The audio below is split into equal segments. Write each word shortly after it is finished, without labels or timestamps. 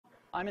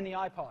I'm in the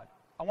iPod.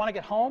 I want to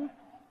get home.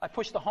 I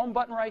push the home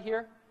button right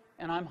here,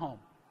 and I'm home.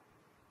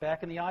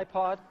 Back in the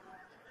iPod.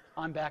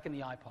 I'm back in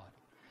the iPod.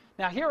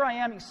 Now here I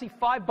am. You can see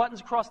 5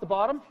 buttons across the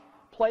bottom.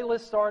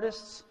 Playlists,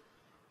 artists,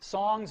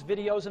 songs,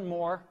 videos, and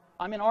more.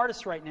 I'm in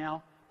artists right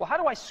now. Well, how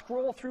do I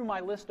scroll through my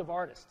list of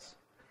artists?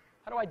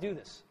 How do I do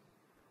this?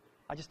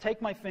 I just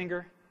take my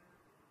finger,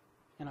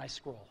 and I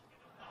scroll.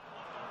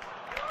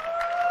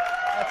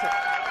 That's it.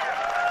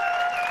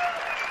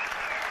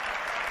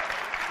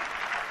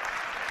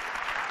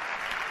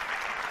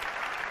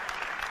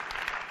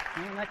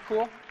 Isn't that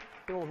cool?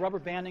 A little rubber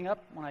banding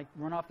up when I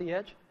run off the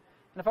edge.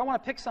 And if I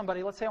want to pick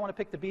somebody, let's say I want to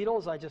pick the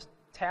Beatles, I just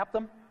tap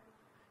them.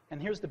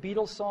 And here's the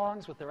Beatles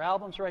songs with their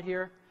albums right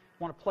here.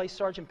 I want to play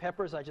Sgt.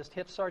 Pepper's, I just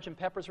hit Sgt.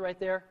 Pepper's right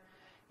there.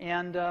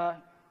 And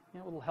a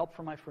little help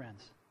from my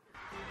friends.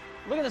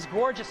 Look at this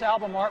gorgeous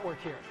album artwork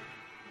here.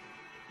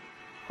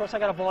 Of course, I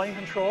got a volume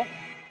control.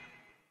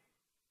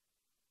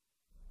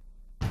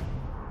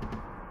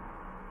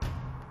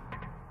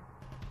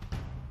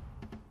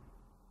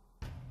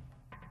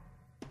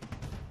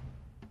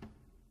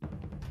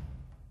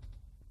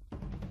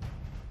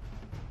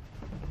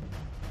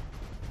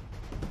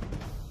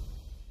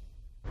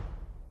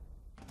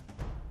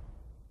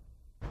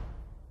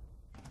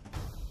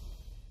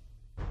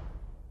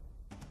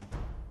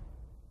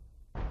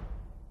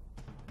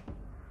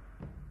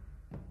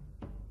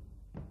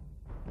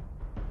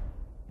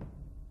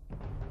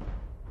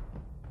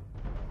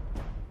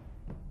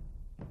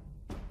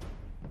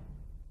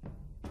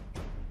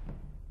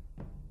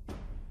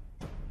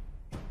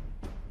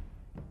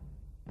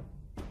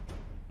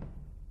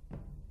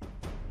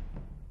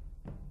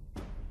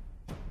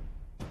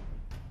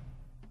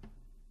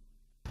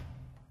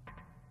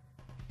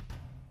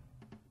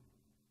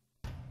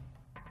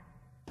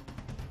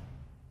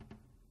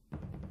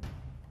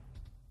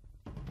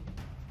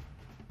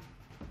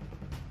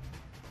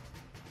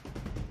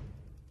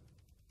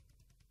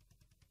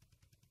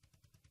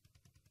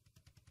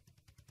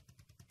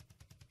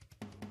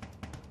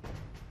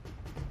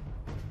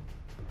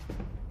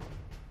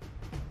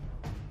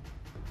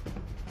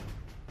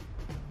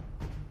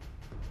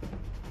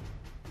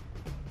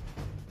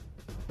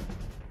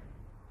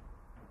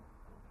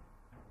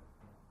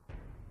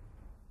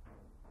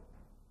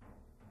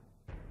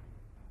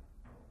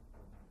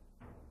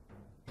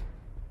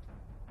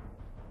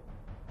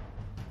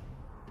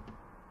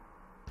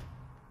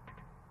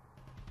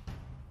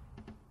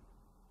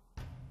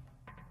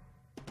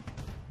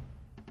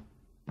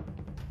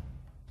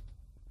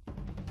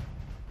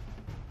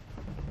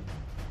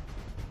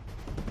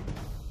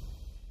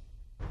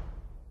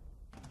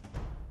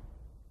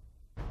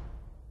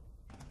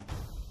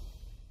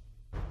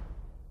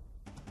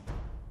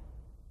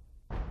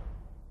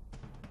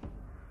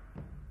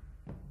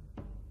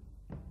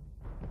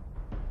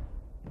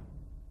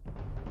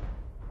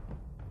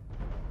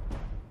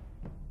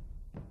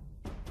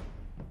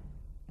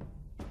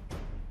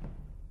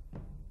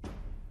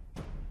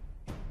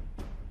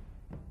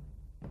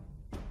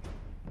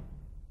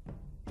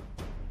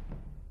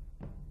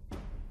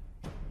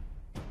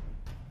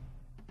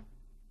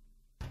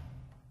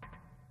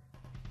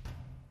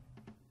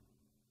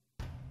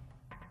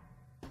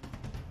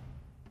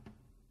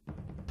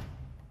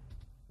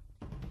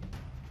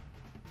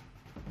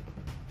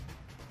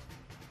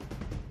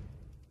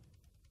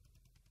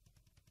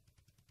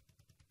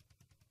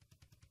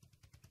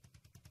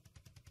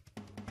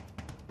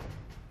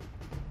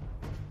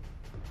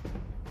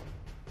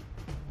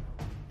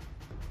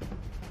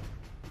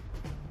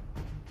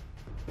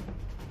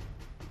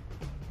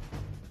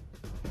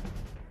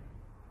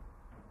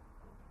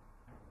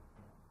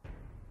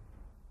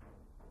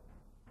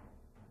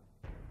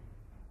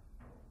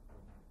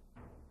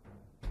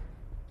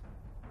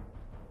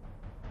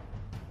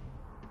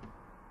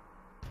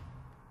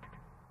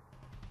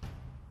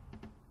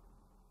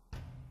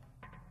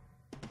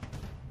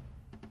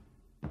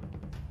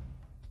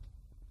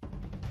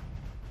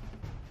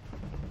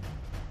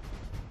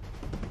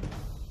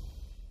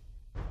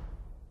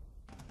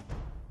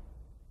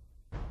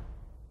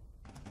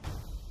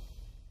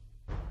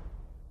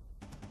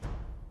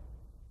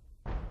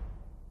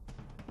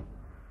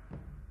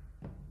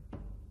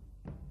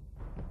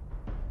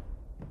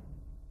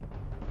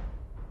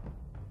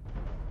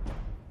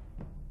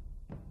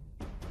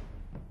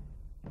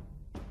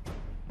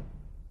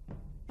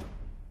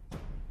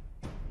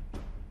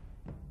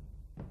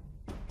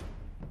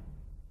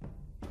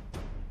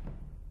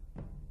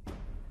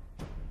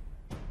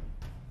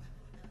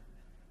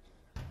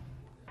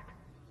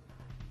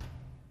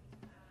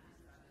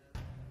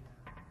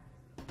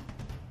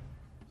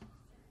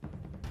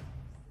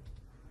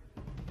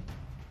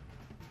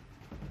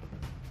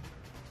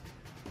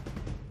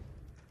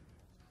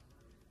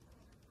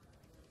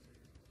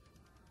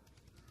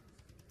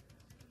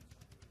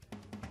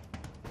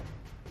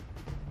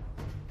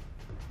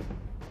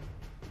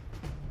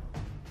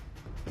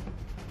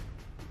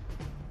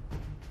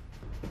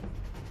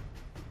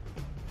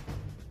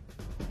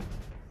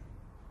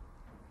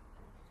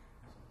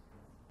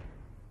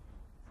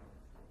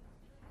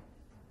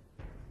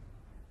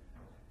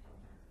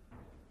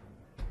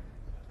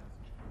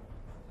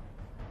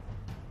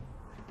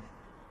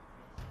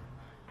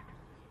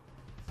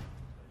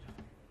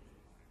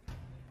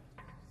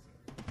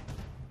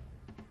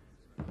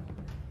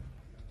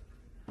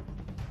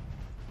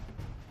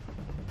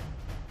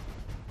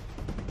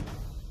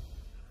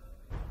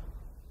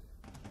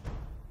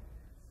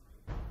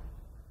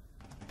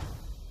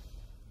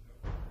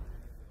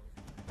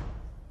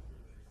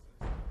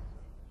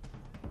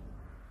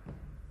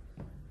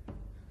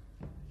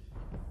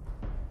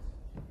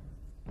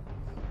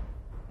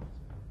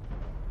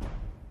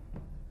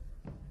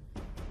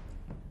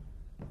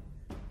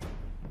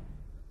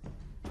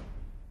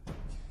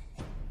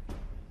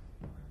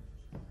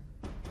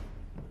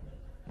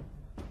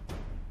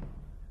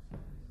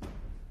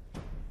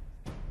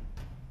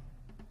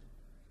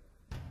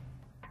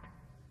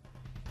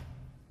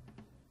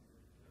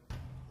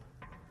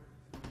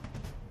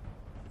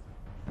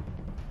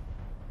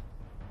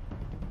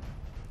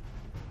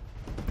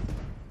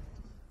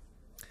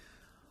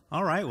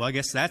 All right, well, I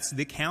guess that's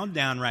the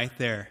countdown right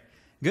there.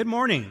 Good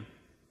morning.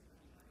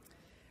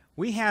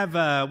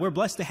 We're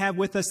blessed to have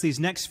with us these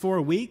next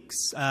 4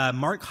 weeks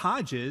Mark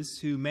Hodges,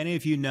 who many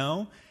of you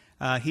know.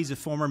 He's a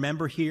former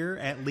member here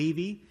at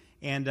Levy,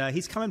 and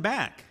he's coming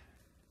back.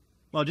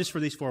 Well, just for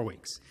these 4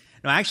 weeks.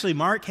 No, actually,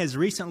 Mark has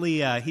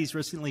recently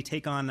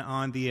taken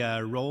on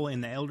the role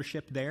in the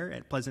eldership there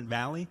at Pleasant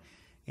Valley,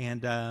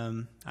 and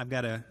I've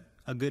got a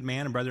good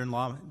man, a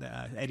brother-in-law,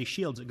 Eddie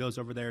Shields, that goes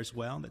over there as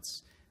well.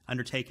 That's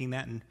undertaking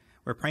that, and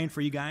we're praying for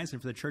you guys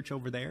and for the church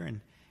over there,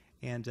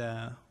 and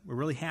we're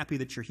really happy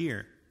that you're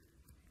here.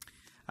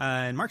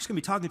 And Mark's going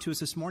to be talking to us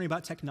this morning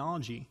about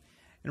technology.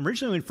 And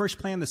originally, when we first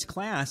planned this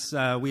class,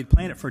 we had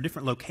planned it for a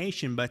different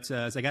location, but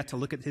as I got to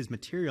look at his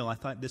material, I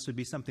thought this would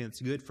be something that's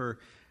good for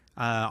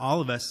all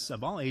of us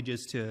of all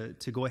ages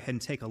to go ahead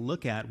and take a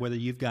look at, whether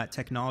you've got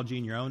technology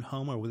in your own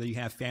home or whether you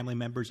have family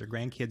members or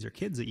grandkids or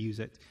kids that use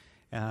it.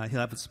 He'll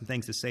have some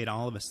things to say to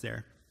all of us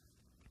there.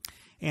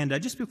 And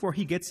just before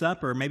he gets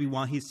up, or maybe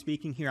while he's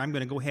speaking here, I'm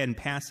going to go ahead and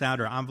pass out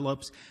our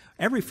envelopes.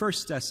 Every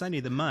first Sunday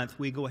of the month,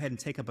 we go ahead and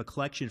take up a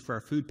collection for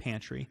our food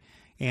pantry.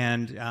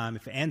 And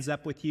if it ends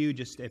up with you,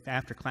 just if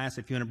after class,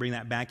 if you want to bring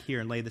that back here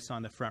and lay this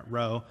on the front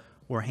row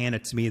or hand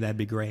it to me, that'd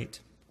be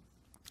great.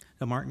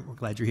 So, Martin, we're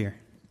glad you're here.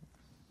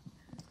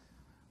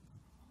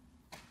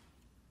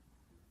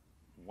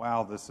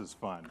 Wow, this is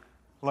fun.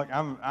 Look,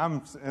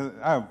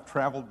 I've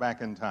traveled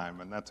back in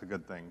time, and that's a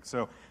good thing.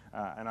 So,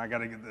 and I got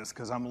to get this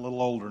because I'm a little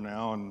older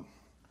now, and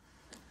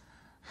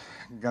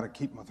got to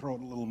keep my throat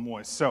a little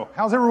moist. So,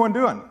 how's everyone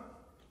doing?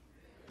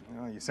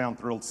 You sound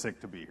thrilled sick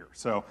to be here.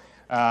 So,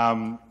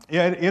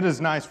 it is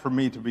nice for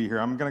me to be here.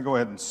 I'm going to go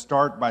ahead and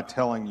start by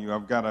telling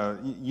you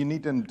you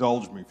need to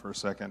indulge me for a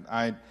second.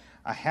 I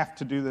have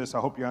to do this. I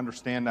hope you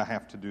understand I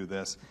have to do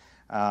this.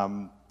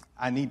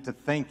 I need to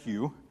thank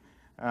you.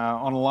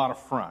 On a lot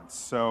of fronts.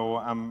 So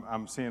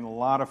I'm seeing a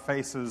lot of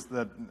faces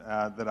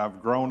that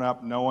I've grown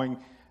up knowing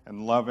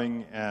and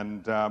loving.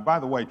 And by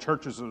the way,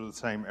 churches are the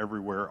same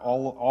everywhere.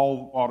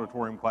 All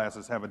auditorium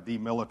classes have a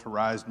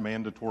demilitarized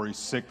mandatory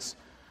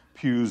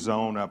 6-pew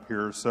zone up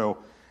here. So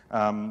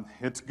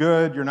it's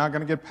good. You're not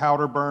going to get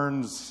powder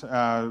burns.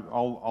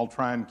 I'll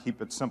try and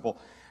keep it simple.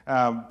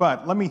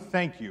 But let me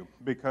thank you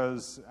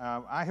because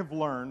I have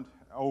learned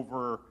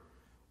over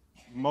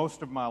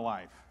most of my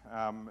life,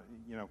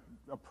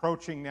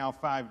 approaching now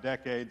 5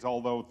 decades,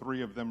 although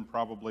 3 of them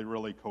probably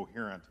really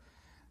coherent.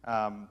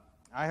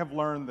 I have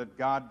learned that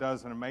God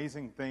does an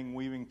amazing thing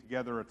weaving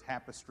together a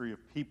tapestry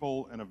of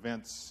people and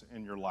events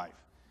in your life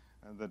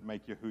that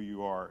make you who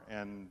you are.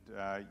 And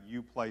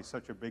you play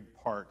such a big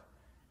part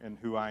in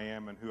who I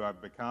am and who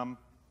I've become.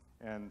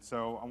 And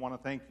so I want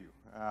to thank you.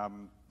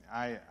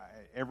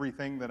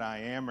 Everything that I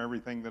am,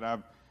 everything that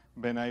I've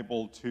been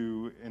able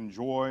to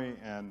enjoy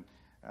and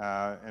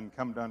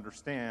come to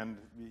understand,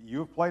 you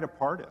have played a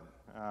part in.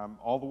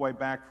 All the way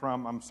back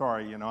from, I'm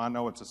sorry, I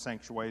know it's a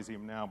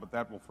sanctuasium now, but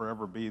that will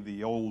forever be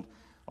the old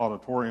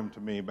auditorium to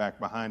me back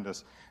behind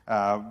us.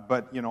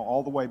 But,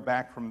 all the way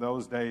back from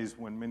those days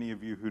when many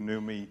of you who knew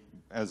me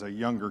as a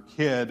younger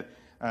kid,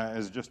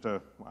 as just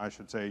a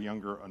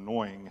younger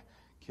annoying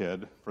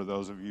kid, for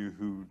those of you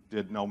who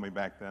did know me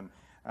back then,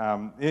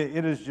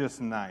 it is just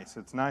nice.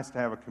 It's nice to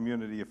have a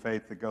community of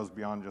faith that goes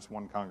beyond just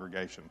one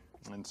congregation.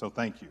 And so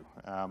thank you.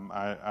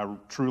 I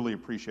truly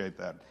appreciate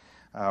that.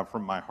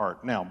 From my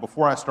heart. Now,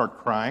 before I start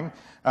crying,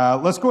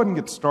 let's go ahead and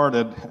get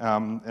started.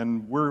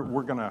 And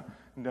we're going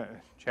to,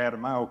 Chad,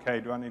 am I okay?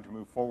 Do I need to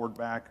move forward,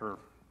 back, or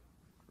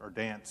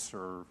dance?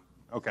 Or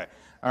okay.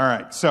 All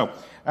right. So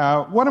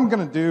what I'm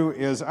going to do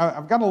is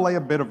I've got to lay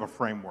a bit of a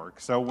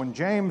framework. So when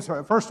James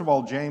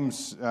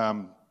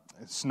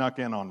snuck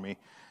in on me,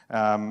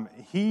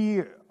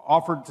 he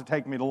offered to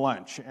take me to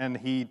lunch, and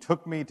he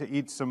took me to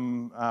eat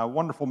some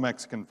wonderful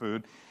Mexican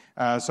food.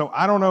 So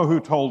I don't know who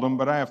told him,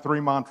 but I have 3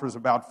 mantras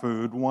about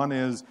food. One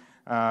is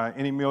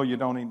any meal you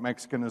don't eat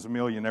Mexican is a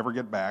meal you never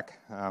get back.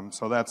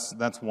 So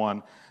that's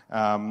one.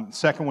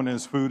 Second one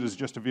is food is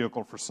just a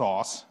vehicle for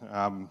sauce.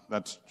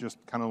 That's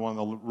just kind of one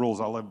of the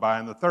rules I live by.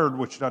 And the third,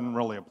 which doesn't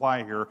really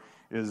apply here,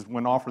 is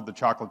when offered the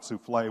chocolate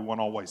souffle, one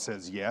always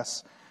says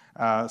yes.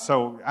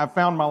 So I've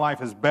found my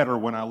life is better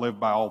when I live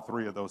by all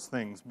 3 of those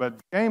things. But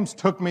James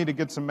took me to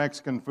get some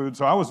Mexican food,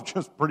 so I was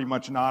just pretty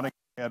much nodding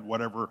at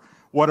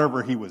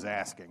whatever he was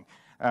asking.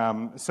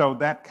 So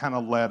that kind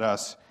of led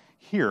us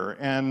here.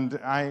 And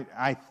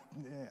I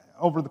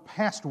over the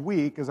past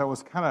week, as I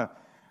was kind of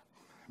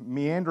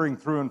meandering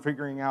through and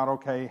figuring out,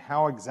 okay,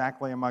 how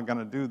exactly am I going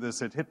to do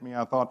this, it hit me.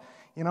 I thought,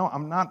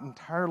 I'm not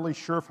entirely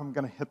sure if I'm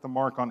going to hit the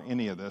mark on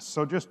any of this.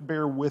 So just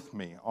bear with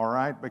me, all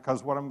right?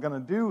 Because what I'm going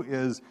to do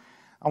is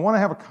I want to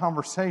have a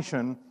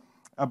conversation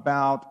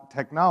about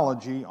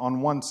technology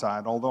on one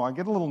side, although I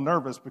get a little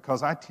nervous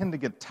because I tend to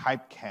get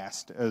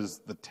typecast as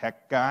the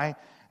tech guy,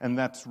 and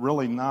that's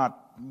really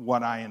not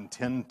what I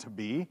intend to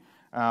be.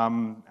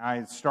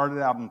 I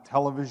started out in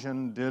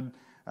television, did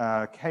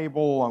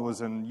cable. I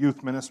was in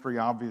youth ministry,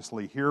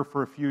 obviously, here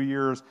for a few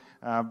years.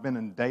 I've been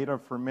in data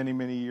for many,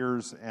 many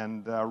years,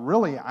 and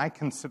really I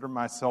consider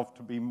myself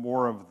to be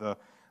more of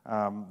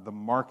the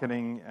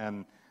marketing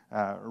and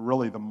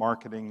really the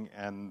marketing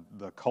and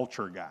the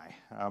culture guy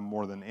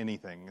more than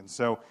anything. And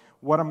so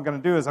what I'm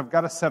going to do is I've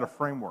got to set a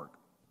framework,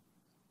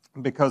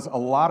 because a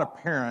lot of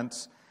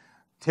parents,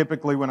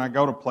 typically when I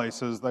go to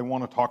places, they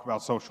want to talk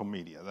about social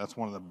media. That's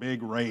one of the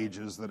big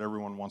rages that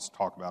everyone wants to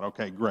talk about.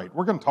 Okay, great.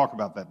 We're going to talk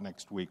about that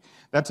next week.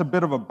 That's a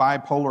bit of a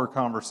bipolar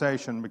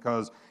conversation,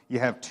 because you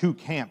have two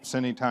camps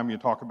anytime you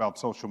talk about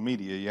social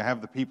media. You have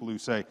the people who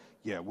say,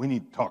 yeah, we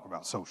need to talk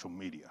about social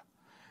media.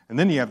 And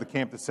then you have the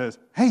camp that says,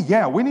 hey,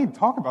 yeah, we need to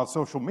talk about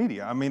social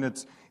media. I mean,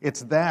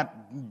 it's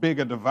that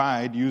big a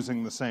divide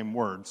using the same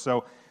word.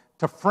 So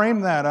to frame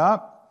that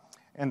up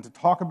and to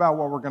talk about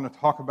what we're going to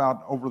talk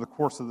about over the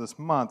course of this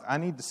month, I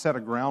need to set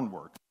a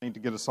groundwork. I need to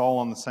get us all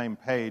on the same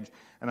page.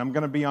 And I'm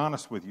going to be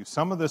honest with you.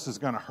 Some of this is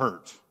going to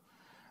hurt.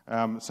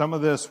 Some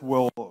of this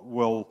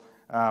will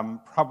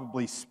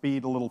probably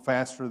speed a little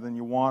faster than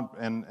you want,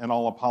 and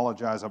I'll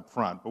apologize up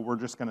front. But we're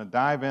just going to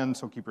dive in,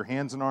 so keep your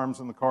hands and arms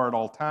in the car at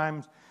all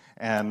times.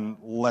 And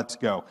let's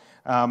go.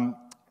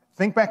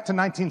 Think back to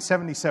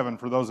 1977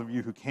 for those of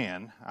you who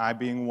can, I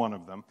being one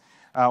of them.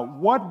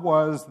 What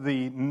was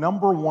the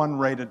number one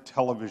rated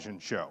television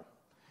show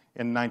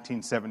in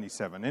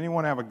 1977?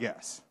 Anyone have a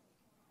guess?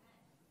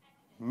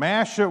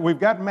 MASH. We've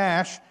got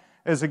MASH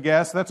as a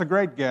guess. That's a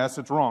great guess.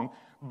 It's wrong.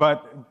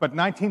 But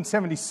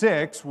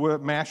 1976,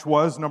 MASH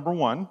was number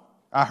one.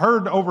 I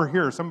heard over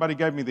here, somebody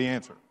gave me the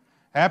answer.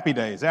 Happy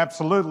Days.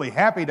 Absolutely.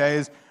 Happy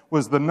Days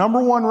was the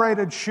number one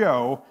rated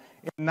show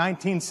in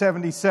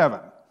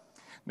 1977.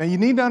 Now, you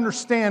need to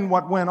understand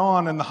what went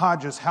on in the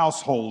Hodges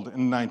household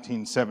in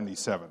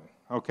 1977,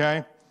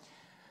 okay?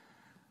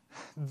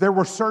 There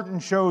were certain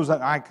shows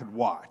that I could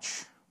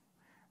watch,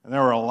 and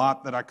there were a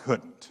lot that I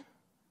couldn't,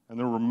 and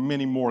there were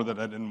many more that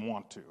I didn't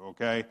want to,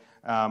 okay?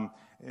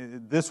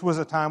 This was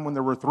a time when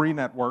there were 3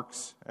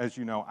 networks. As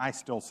you know, I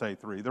still say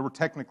 3. There were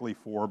technically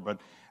 4, but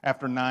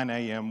after 9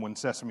 a.m. when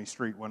Sesame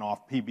Street went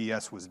off,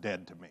 PBS was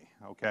dead to me,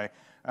 okay?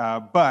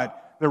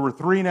 But there were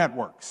 3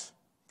 networks.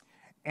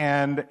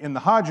 And in the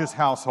Hodges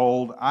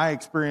household, I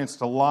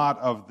experienced a lot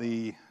of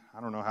the,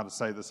 I don't know how to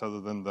say this other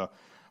than the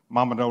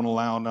mama don't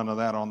allow none of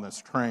that on this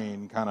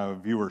train kind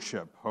of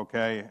viewership,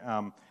 okay?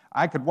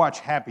 I could watch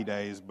Happy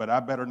Days, but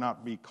I better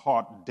not be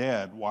caught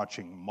dead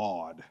watching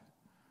Maude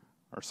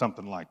or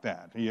something like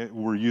that.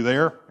 Were you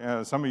there?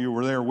 Some of you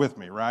were there with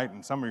me, right?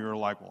 And some of you were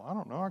like, well, I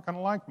don't know, I kind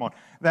of like Maude.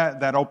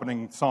 That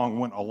opening song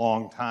went a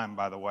long time,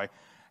 by the way.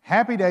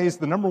 Happy Days,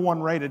 the number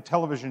one rated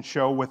television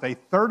show with a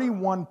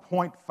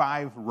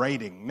 31.5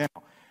 rating. Now,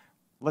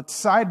 let's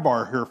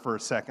sidebar here for a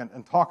second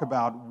and talk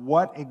about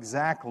what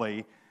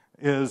exactly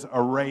is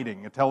a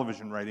rating, a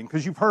television rating,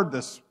 because you've heard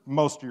this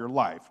most of your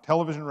life.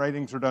 Television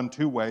ratings are done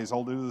 2 ways.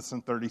 I'll do this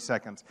in 30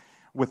 seconds.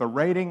 With a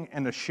rating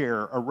and a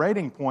share. A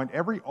rating point,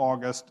 every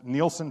August,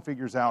 Nielsen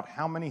figures out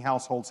how many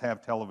households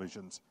have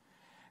televisions.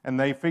 And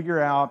they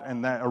figure out,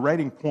 and that a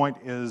rating point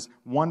is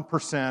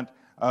 1%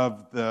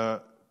 of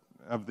the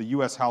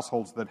U.S.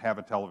 households that have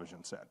a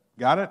television set.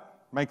 Got it?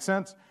 Make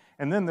sense?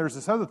 And then there's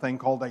this other thing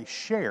called a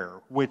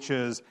share, which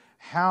is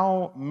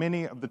how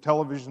many of the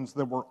televisions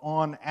that were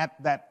on at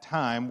that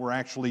time were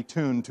actually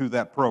tuned to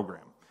that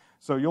program.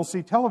 So you'll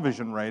see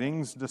television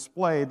ratings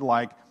displayed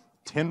like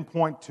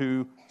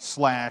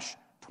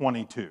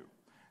 10.2/22.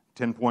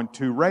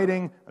 10.2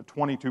 rating, a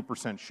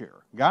 22%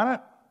 share. Got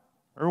it?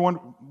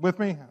 Everyone with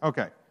me?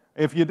 Okay.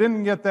 If you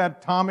didn't get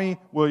that, Tommy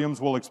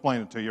Williams will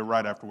explain it to you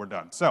right after we're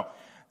done. So,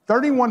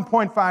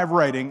 31.5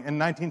 rating in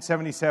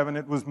 1977.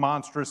 It was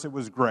monstrous. It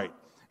was great.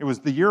 It was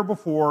the year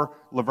before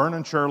Laverne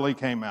and Shirley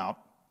came out.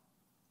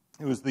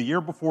 It was the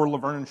year before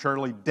Laverne and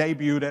Shirley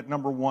debuted at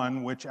number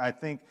 1, which I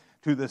think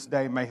to this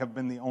day may have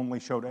been the only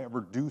show to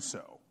ever do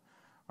so.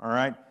 All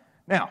right?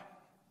 Now,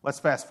 let's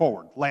fast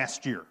forward.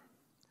 Last year.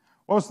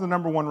 What was the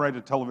number 1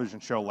 rated television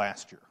show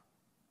last year?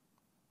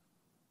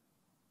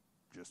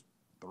 Just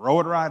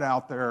throw it right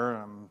out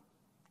there.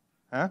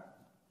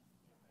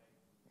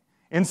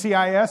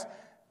 NCIS?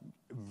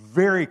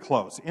 Very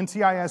close.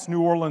 NCIS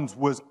New Orleans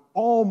was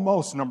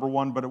almost number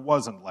 1, but it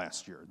wasn't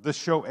last year. This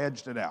show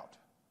edged it out.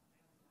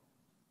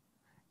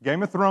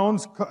 Game of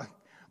Thrones,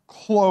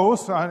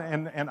 close,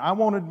 and I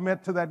won't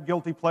admit to that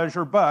guilty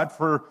pleasure, but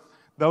for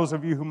those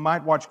of you who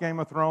might watch Game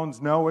of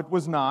Thrones, no, it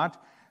was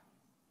not.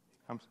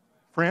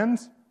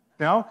 Friends?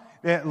 No?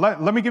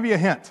 Let me give you a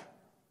hint.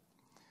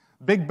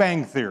 Big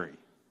Bang Theory.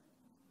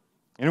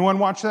 Anyone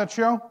watch that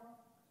show?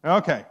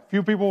 Okay,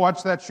 few people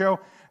watch that show.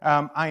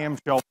 I am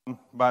Sheldon,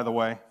 by the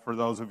way, for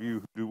those of you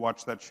who do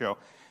watch that show.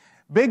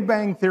 Big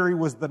Bang Theory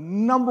was the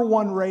number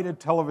 1 rated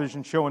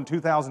television show in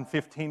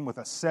 2015 with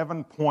a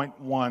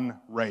 7.1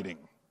 rating.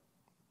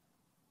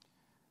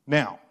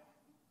 Now,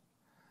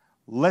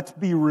 let's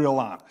be real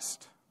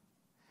honest.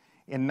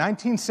 In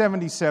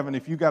 1977,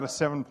 if you got a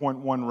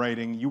 7.1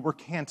 rating, you were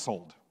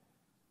canceled.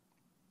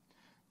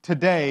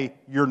 Today,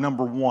 you're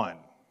number 1.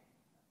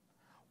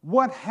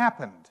 What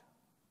happened?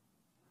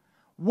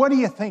 What do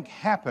you think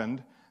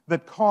happened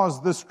that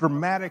caused this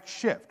dramatic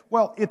shift?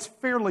 Well, it's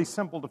fairly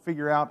simple to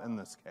figure out in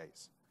this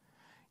case.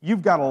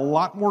 you've got a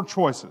lot more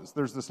choices.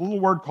 There's this little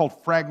word called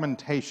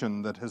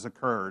fragmentation that has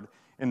occurred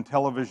in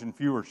television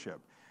viewership.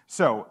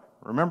 So,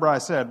 remember I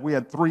said we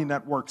had 3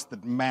 networks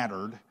that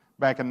mattered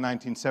back in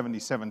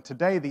 1977.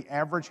 Today, the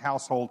average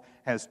household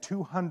has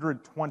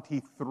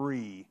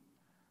 223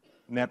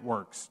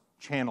 networks,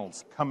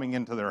 channels coming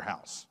into their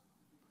house.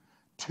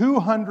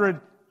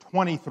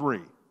 223.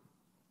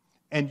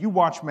 And you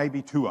watch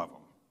maybe 2 of them,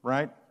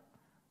 right?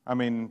 I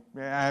mean,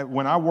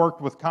 when I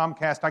worked with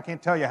Comcast, I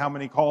can't tell you how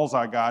many calls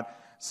I got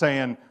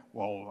saying,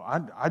 well,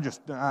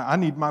 I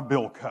need my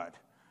bill cut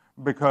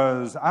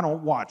because I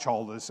don't watch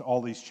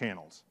all these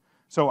channels.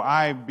 So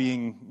I,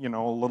 being, a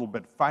little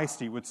bit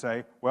feisty, would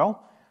say,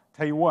 well,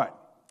 tell you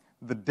what,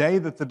 the day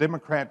that the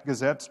Democrat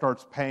Gazette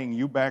starts paying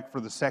you back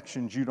for the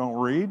sections you don't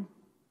read,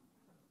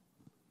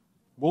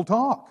 we'll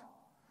talk.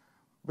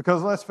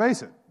 Because let's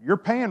face it, you're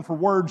paying for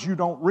words you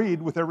don't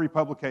read with every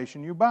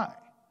publication you buy.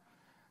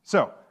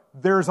 So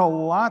there's a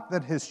lot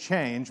that has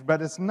changed,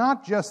 but it's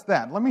not just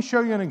that. Let me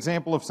show you an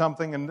example of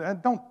something,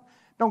 and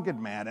don't get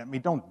mad at me.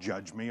 Don't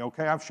judge me,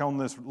 okay? I've shown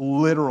this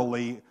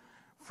literally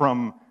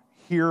from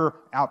here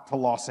out to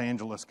Los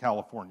Angeles,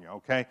 California,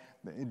 okay?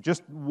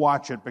 Just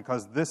watch it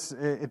because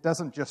it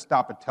doesn't just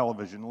stop at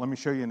television. Let me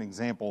show you an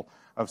example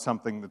of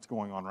something that's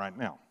going on right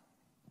now.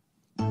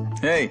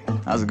 Hey,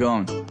 how's it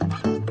going?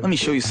 Let me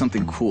show you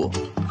something cool.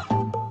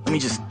 Let me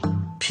just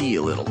pee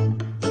a little.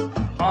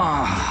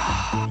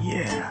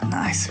 Yeah,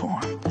 nice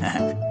one.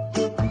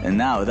 And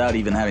now, without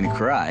even having to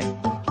cry,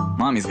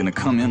 Mommy's gonna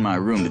come in my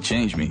room to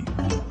change me.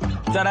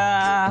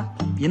 Ta-da!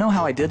 You know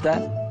how I did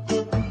that?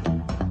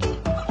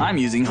 I'm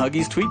using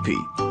Huggies Tweet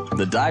Pee,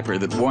 the diaper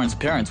that warns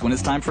parents when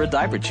it's time for a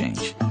diaper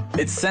change.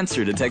 Its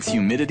sensor detects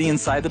humidity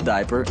inside the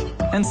diaper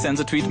and sends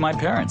a tweet to my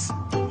parents,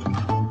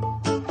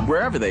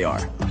 wherever they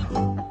are.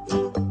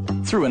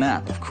 Through an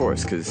app, of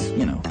course, because,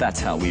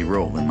 that's how we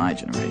roll in my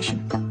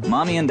generation.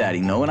 Mommy and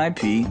Daddy know when I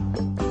pee,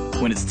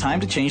 when it's time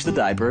to change the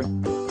diaper,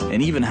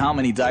 and even how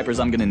many diapers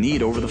I'm going to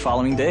need over the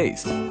following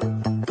days.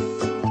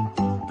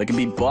 They can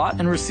be bought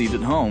and received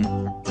at home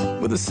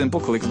with a simple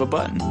click of a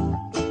button.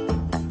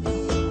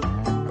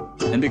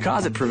 And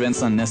because it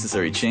prevents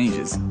unnecessary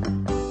changes,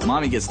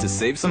 Mommy gets to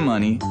save some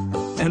money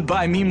and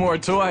buy me more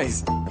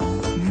toys.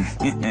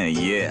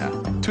 Yeah,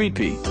 Tweet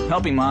Pee,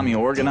 helping Mommy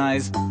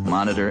organize,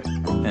 monitor,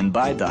 and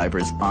buy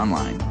diapers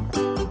online.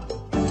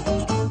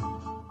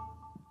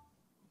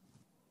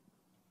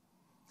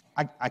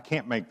 I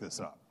can't make this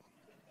up.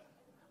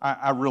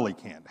 I really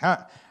can't.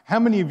 How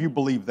many of you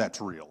believe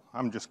that's real?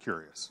 I'm just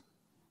curious.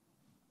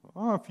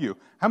 Oh, a few.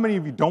 How many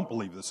of you don't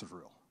believe this is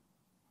real?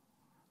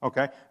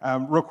 Okay,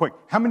 real quick.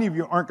 How many of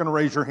you aren't going to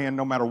raise your hand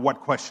no matter what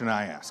question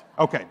I ask?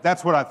 Okay,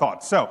 that's what I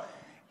thought. So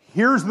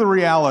here's the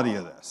reality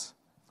of this.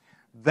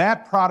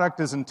 That product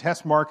is in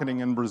test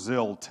marketing in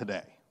Brazil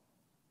today.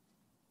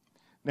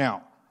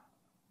 Now,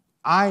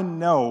 I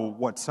know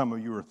what some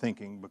of you are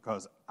thinking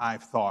because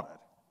I've thought it.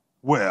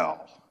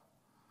 Well,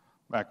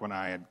 back when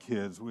I had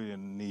kids, we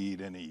didn't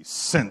need any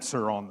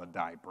sensor on the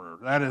diaper.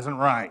 That isn't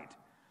right.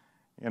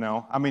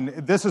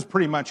 This is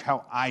pretty much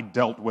how I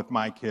dealt with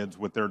my kids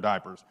with their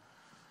diapers.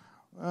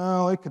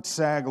 Well, it could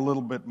sag a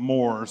little bit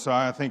more, so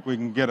I think we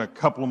can get a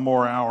couple of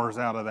more hours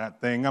out of that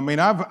thing.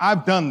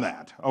 I've done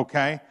that,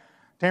 okay?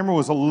 Tamara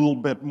was a little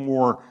bit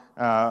more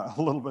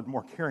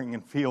caring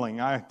and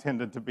feeling. I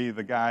tended to be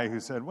the guy who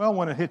said, well,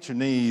 when it hits your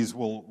knees,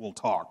 we'll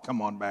talk.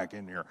 Come on back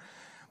in here.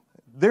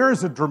 There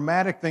is a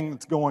dramatic thing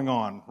that's going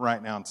on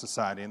right now in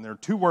society, and there are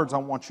 2 words I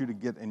want you to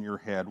get in your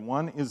head.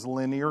 One is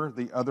linear,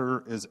 the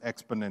other is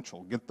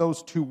exponential. Get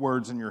those 2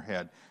 words in your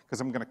head,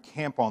 because I'm going to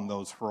camp on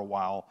those for a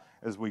while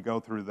as we go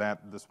through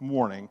that this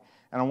morning.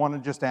 And I want to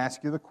just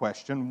ask you the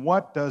question,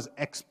 what does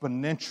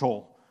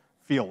exponential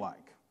feel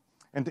like?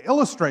 And to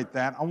illustrate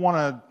that, I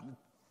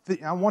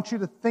want you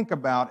to think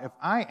about if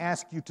I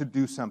ask you to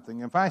do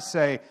something, if I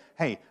say,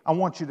 hey, I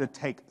want you to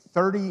take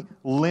 30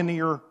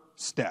 linear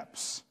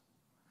steps,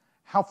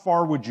 how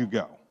far would you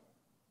go?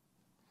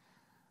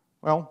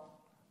 Well,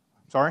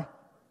 sorry?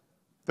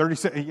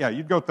 30, yeah,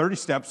 you'd go 30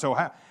 steps. So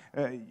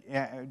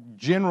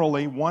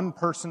generally, one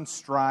person's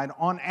stride,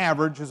 on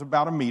average, is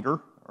about a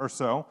meter or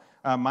so.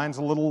 Mine's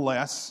a little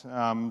less.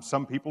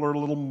 Some people are a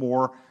little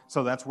more.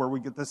 So that's where we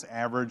get this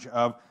average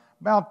of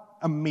about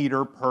a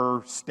meter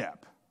per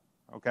step,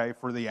 okay,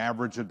 for the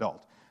average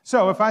adult.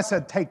 So if I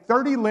said take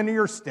 30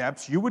 linear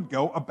steps, you would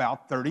go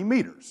about 30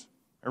 meters.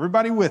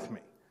 Everybody with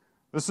me?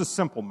 This is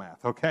simple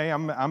math, okay?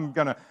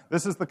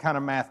 This is the kind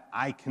of math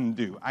I can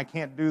do. I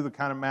can't do the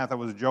kind of math I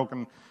was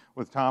joking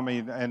with Tommy,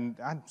 and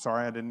I'm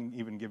sorry I didn't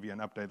even give you an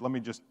update. Let me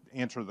just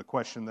answer the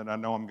question that I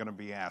know I'm going to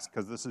be asked,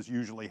 because this is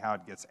usually how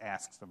it gets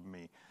asked of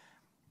me.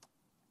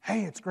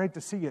 Hey, it's great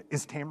to see you.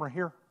 Is Tamara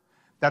here?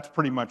 That's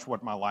pretty much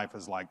what my life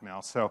is like now.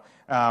 So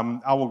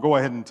I will go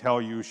ahead and tell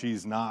you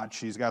she's not.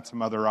 She's got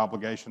some other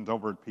obligations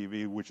over at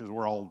PV, which is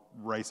where I'll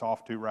race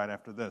off to right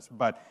after this.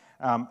 But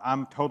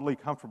I'm totally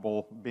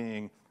comfortable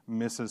being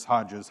Mrs.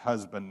 Hodges'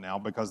 husband now,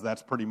 because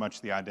that's pretty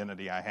much the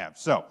identity I have.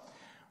 So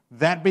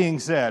that being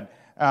said,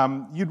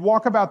 You'd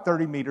walk about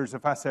 30 meters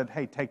if I said,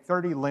 hey, take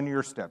 30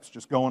 linear steps,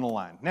 just go in a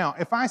line. Now,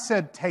 if I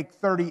said take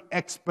 30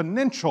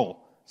 exponential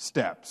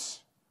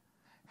steps,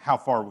 how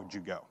far would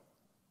you go?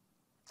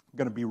 I'm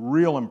going to be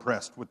real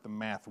impressed with the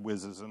math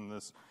whizzes in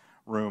this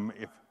room.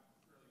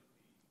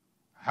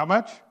 How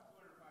much?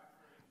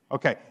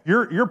 Okay,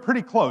 you're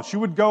pretty close. You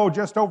would go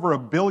just over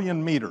 1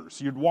 billion meters.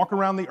 You'd walk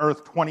around the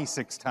earth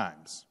 26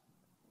 times.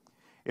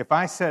 If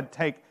I said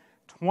take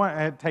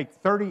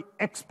 30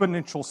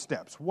 exponential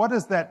steps, what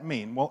does that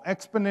mean? Well,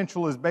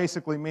 exponential is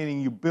basically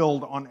meaning you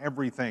build on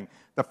everything.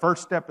 The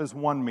first step is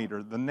 1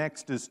 meter, the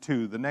next is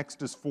 2, the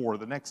next is 4,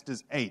 the next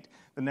is 8,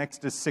 the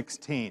next is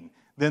 16,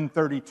 then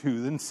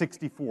 32, then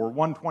 64,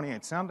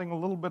 128. Sounding a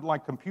little bit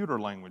like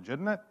computer language,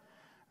 isn't it?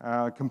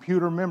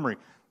 Computer memory.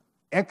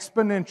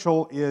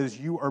 Exponential is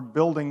you are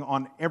building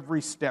on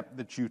every step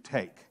that you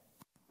take.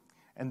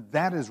 And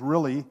that is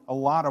really a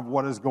lot of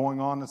what is going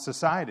on in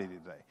society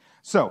today.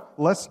 So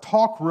let's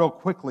talk real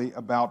quickly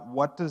about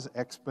what does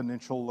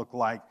exponential look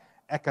like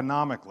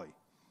economically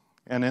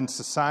and in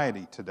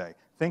society today.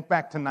 Think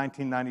back to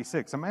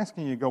 1996. I'm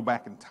asking you to go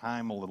back in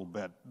time a little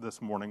bit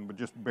this morning, but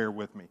just bear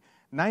with me.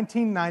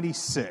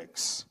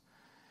 1996,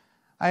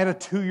 I had a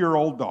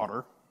 2-year-old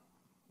daughter.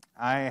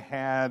 I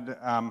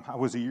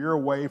was a year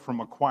away from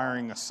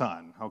acquiring a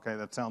son. Okay,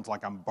 that sounds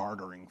like I'm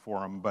bartering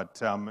for him,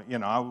 but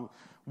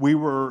we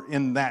were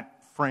in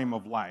that frame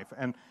of life.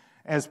 And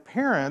as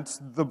parents,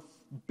 the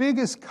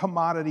biggest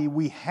commodity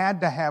we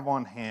had to have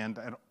on hand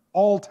at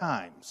all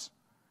times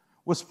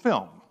was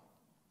film,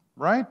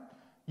 right?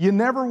 You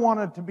never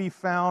wanted to be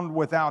found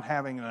without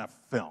having enough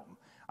film.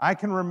 I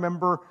can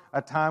remember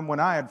a time when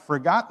I had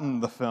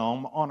forgotten the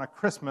film on a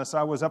Christmas.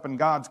 I was up in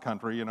God's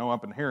country,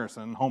 up in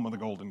Harrison, home of the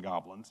Golden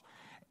Goblins.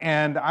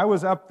 And I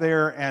was up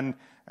there, and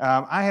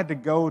I had to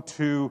go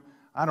to,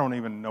 I don't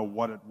even know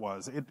what it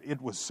was.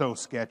 It was so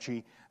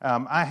sketchy.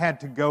 I had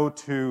to go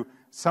to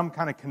some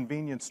kind of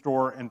convenience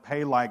store and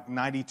pay like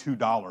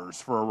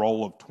 $92 for a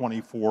roll of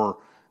 24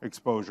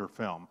 exposure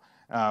film.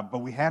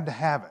 But we had to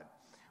have it.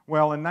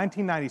 Well, in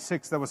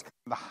 1996, that was kind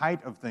of the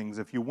height of things.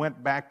 If you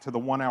went back to the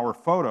 1-hour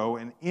photo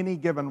in any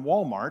given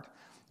Walmart,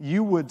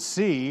 you would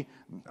see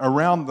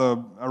around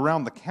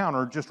the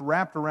counter just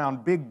wrapped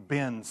around big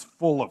bins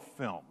full of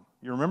film.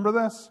 You remember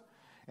this?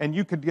 And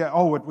you could get,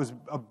 it was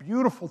a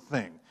beautiful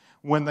thing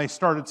when they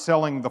started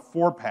selling the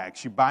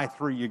 4-packs. You buy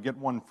 3, you get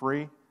 1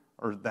 free.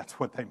 Or that's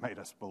what they made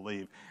us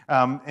believe.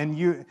 And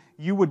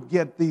you would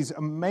get these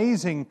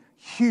amazing,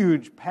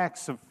 huge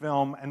packs of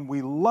film, and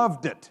we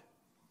loved it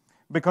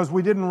because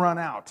we didn't run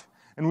out,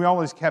 and we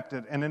always kept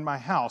it. And in my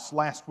house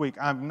last week,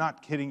 I'm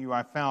not kidding you,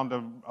 I found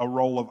a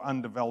roll of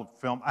undeveloped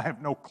film. I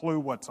have no clue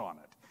what's on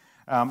it.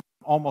 I'm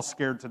almost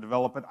scared to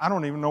develop it. I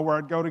don't even know where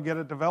I'd go to get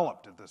it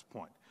developed at this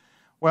point.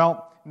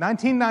 Well,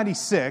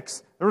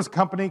 1996, there was a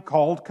company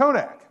called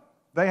Kodak.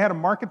 They had a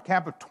market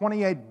cap of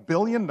 $28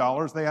 billion.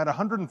 They had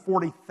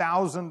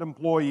 140,000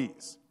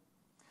 employees.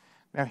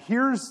 Now,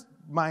 here's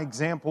my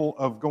example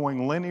of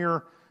going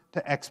linear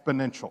to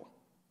exponential.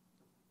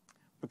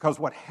 Because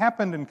what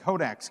happened in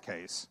Kodak's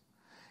case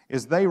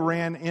is they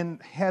ran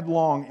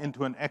headlong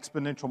into an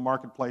exponential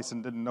marketplace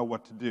and didn't know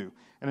what to do.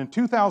 And in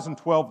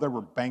 2012, they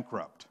were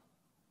bankrupt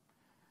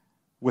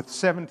with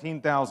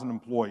 17,000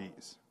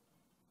 employees.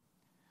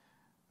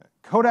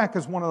 Kodak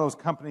is one of those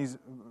companies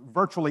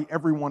virtually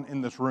everyone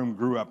in this room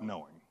grew up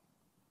knowing.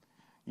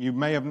 You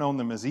may have known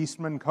them as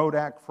Eastman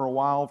Kodak for a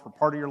while, for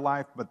part of your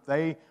life, but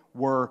they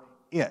were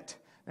it.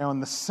 Now, in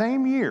the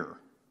same year,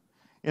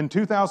 in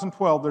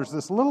 2012, there's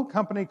this little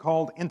company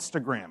called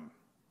Instagram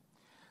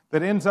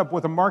that ends up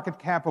with a market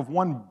cap of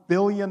 $1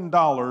 billion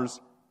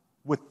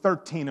with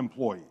 13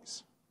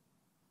 employees.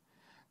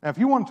 Now, if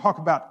you want to talk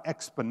about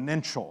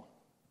exponential,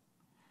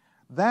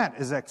 that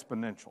is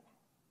exponential.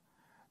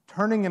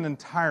 Turning an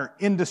entire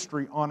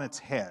industry on its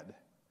head.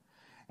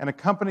 And a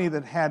company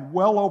that had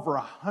well over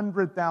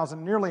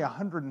 100,000, nearly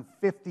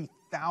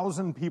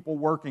 150,000 people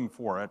working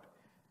for it.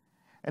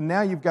 And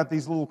now you've got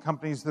these little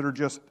companies that are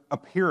just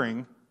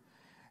appearing,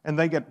 and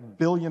they get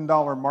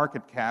billion-dollar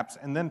market caps,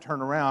 and then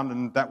turn around,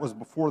 and that was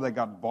before they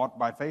got bought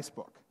by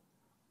Facebook.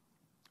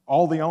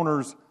 All the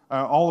owners,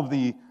 all of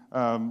the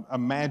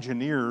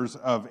Imagineers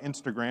of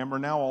Instagram are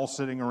now all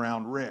sitting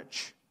around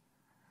rich.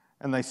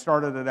 And they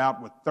started it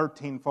out with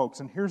 13 folks.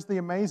 And here's the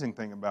amazing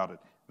thing about it.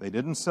 They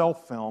didn't sell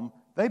film.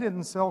 They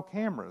didn't sell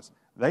cameras.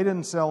 They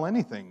didn't sell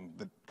anything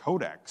that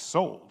Kodak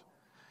sold.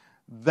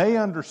 They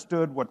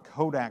understood what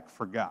Kodak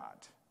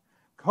forgot.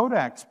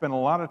 Kodak spent a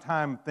lot of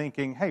time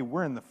thinking, hey,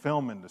 we're in the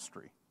film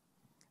industry.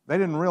 They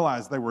didn't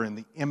realize they were in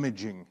the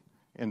imaging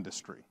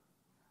industry.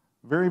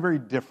 Very, very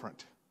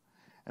different.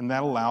 And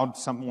that allowed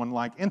someone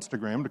like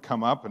Instagram to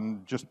come up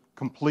and just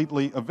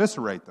completely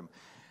eviscerate them.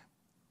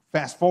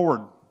 Fast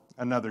forward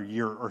another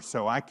year or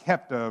so. I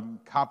kept a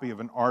copy of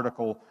an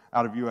article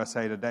out of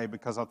USA Today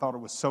because I thought it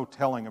was so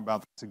telling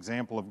about this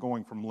example of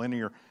going from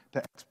linear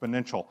to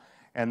exponential.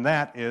 And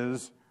that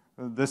is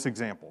this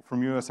example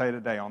from USA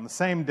Today. On the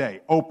same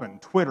day,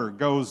 Twitter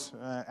goes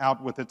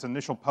out with its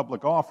initial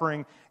public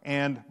offering,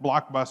 and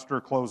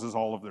Blockbuster closes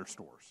all of their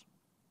stores.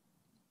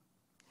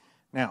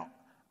 Now,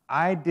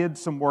 I did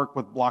some work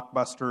with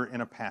Blockbuster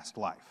in a past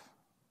life.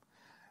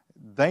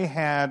 They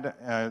had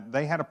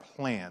a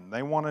plan.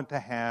 They wanted to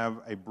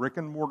have a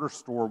brick-and-mortar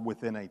store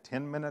within a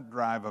 10-minute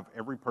drive of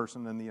every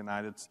person in the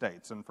United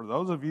States. And for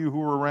those of you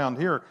who are around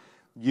here,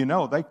 you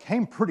know they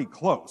came pretty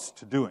close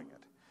to doing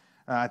it.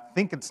 I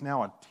think it's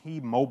now a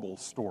T-Mobile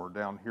store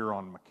down here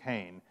on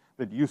McCain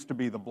that used to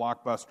be the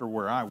Blockbuster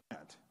where I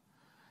went.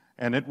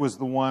 And it was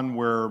the one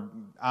where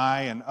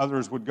I and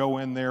others would go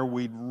in there,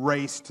 we'd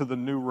race to the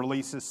new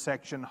releases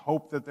section,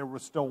 hope that there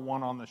was still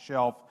one on the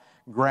shelf,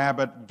 grab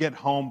it, get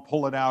home,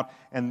 pull it out,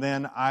 and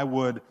then I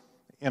would,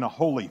 in a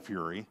holy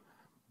fury,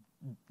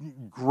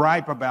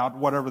 gripe about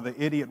whatever the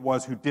idiot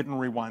was who didn't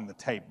rewind the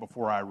tape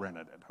before I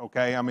rented it,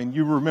 okay? I mean,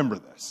 you remember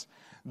this.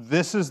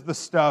 This is the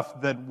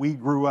stuff that we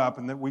grew up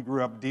and that we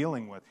grew up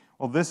dealing with.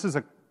 Well, this is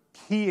a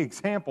key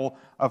example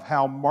of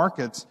how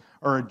markets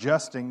are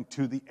adjusting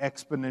to the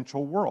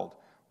exponential world.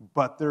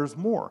 But there's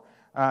more.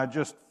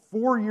 Just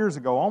 4 years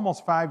ago,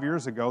 almost 5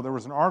 years ago, there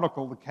was an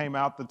article that came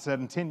out that said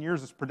in 10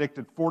 years it's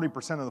predicted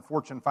 40% of the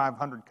Fortune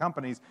 500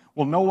 companies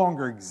will no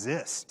longer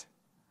exist.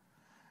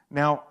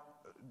 Now,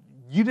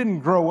 you didn't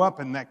grow up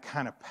in that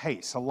kind of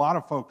pace. A lot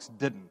of folks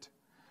didn't.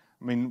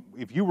 I mean,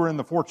 if you were in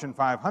the Fortune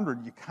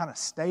 500, you kind of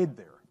stayed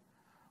there.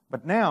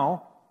 But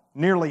now,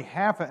 nearly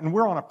half, and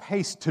we're on a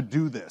pace to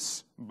do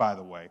this, by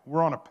the way.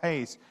 We're on a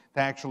pace to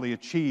actually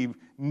achieve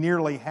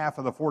nearly half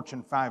of the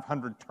Fortune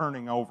 500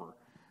 turning over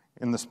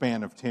in the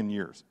span of 10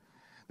 years.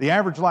 The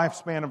average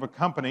lifespan of a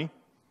company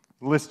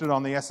listed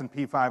on the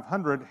S&P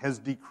 500 has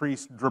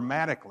decreased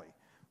dramatically.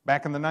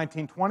 Back in the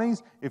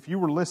 1920s, if you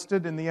were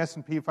listed in the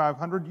S&P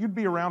 500, you'd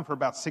be around for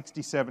about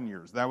 67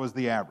 years. That was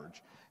the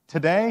average.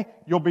 Today,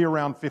 you'll be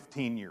around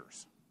 15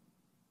 years.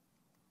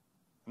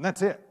 And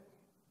that's it.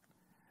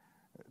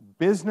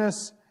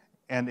 Business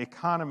and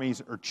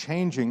economies are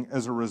changing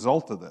as a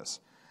result of this.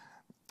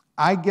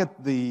 I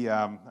get the,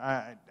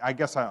 I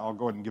guess I'll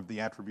go ahead and give the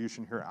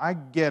attribution here. I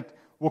get,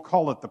 we'll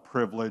call it the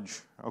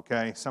privilege,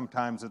 okay?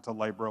 Sometimes it's a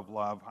labor of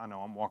love. I know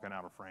I'm walking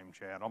out of frame,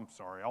 Chad. I'm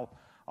sorry.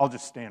 I'll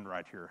just stand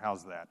right here.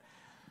 How's that?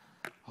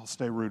 I'll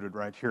stay rooted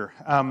right here.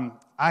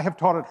 I have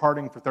taught at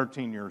Harding for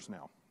 13 years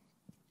now,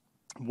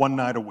 one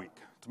night a week.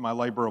 It's my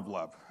labor of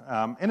love.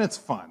 And it's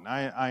fun.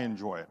 I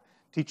enjoy it.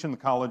 Teach in the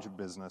College of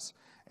Business.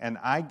 And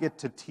I get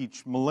to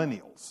teach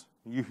millennials.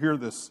 You hear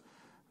this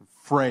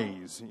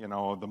phrase, you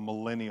know, the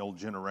millennial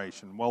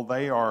generation. Well,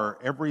 they are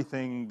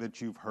everything that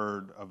you've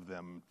heard of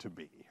them to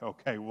be.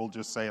 Okay, we'll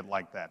just say it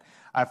like that.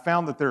 I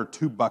found that there are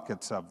two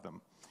buckets of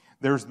them.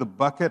 There's the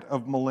bucket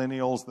of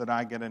millennials that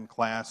I get in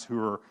class who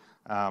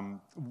are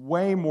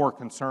way more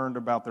concerned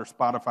about their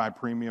Spotify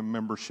premium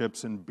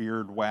memberships and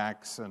beard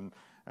wax and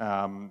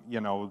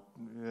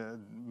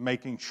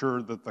making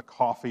sure that the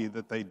coffee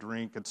that they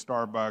drink at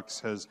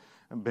Starbucks has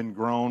been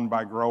grown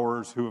by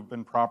growers who have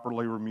been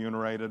properly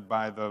remunerated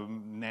by the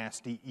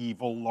nasty,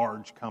 evil,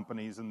 large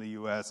companies in the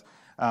U.S.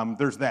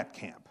 There's that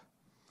camp.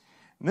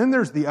 And then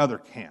there's the other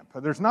camp.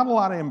 There's not a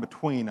lot in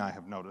between, I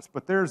have noticed,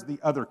 but there's the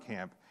other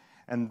camp.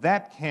 And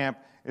that camp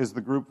is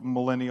the group of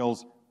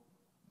millennials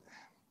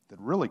that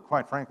really,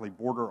 quite frankly,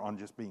 border on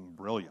just being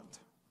brilliant.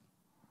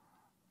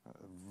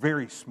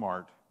 Very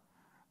smart.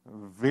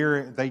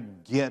 They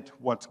get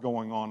what's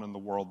going on in the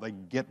world. They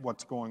get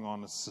what's going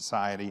on in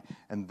society.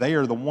 And they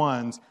are the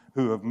ones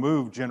who have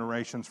moved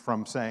generations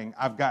from saying,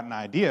 I've got an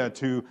idea,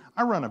 to,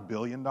 I run $1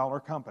 billion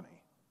company.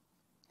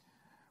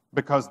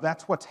 Because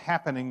that's what's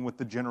happening with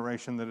the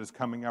generation that is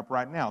coming up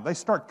right now. They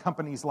start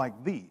companies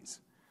like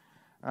these.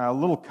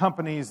 Little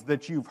companies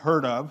that you've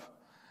heard of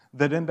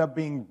that end up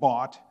being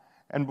bought.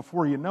 And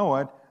before you know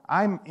it,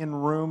 I'm in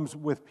rooms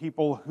with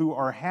people who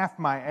are half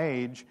my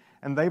age,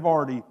 and they've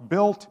already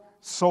built,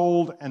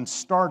 sold, and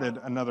started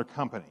another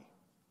company.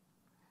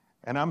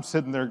 And I'm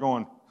sitting there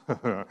going,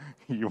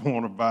 you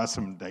want to buy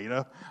some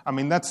data? I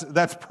mean,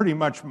 that's pretty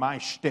much my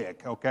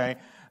shtick, okay?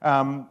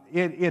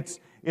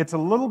 It's a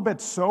little bit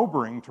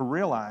sobering to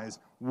realize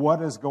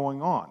what is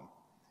going on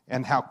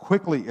and how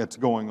quickly it's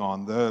going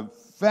on. The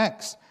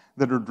effects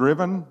that are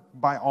driven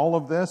by all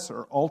of this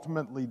are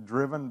ultimately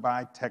driven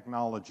by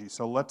technology.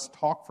 So let's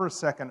talk for a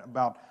second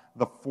about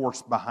the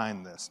force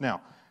behind this.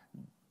 Now,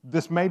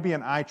 this may be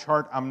an eye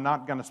chart. I'm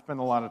not going to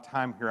spend a lot of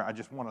time here. I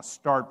just want to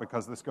start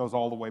because this goes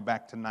all the way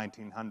back to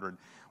 1900.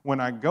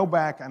 When I go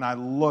back and I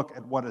look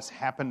at what has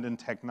happened in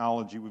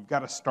technology, we've got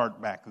to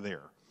start back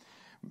there.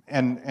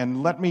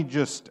 And let me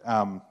just,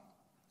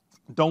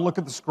 don't look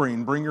at the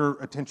screen. Bring your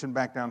attention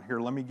back down here.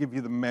 Let me give you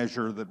the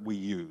measure that we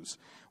use.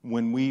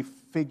 When we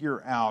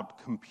figure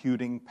out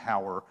computing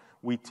power,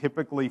 we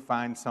typically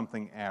find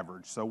something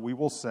average. So we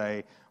will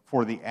say,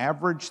 for the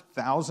average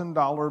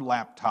 $1,000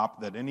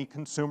 laptop that any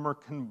consumer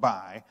can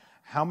buy,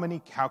 how many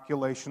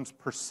calculations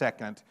per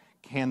second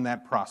can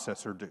that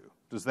processor do?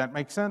 Does that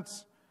make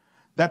sense?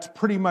 That's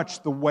pretty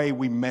much the way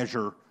we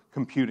measure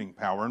computing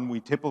power, and we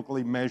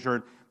typically measure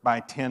it by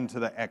 10 to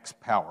the x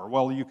power.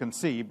 Well, you can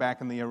see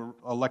back in the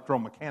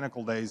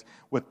electromechanical days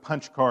with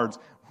punch cards,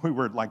 we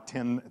were at like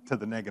 10 to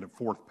the negative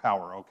fourth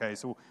power, okay?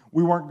 So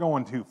we weren't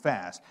going too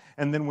fast.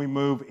 And then we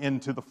move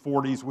into the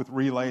 40s with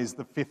relays,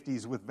 the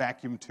 50s with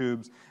vacuum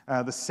tubes,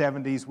 the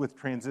 70s with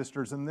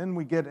transistors, and then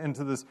we get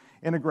into this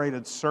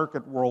integrated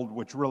circuit world,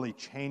 which really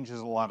changes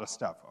a lot of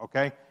stuff,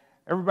 okay?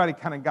 Everybody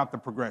kind of got the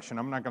progression.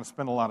 I'm not going to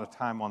spend a lot of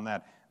time on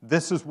that.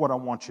 This is what I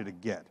want you to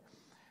get.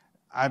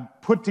 I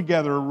put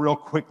together real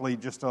quickly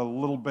just a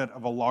little bit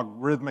of a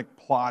logarithmic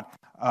plot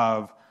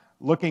of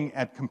looking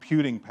at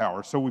computing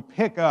power. So we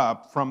pick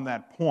up from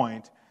that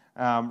point,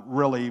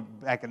 really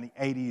back in the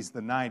 80s,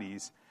 the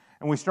 90s,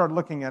 and we start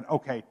looking at,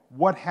 okay,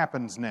 what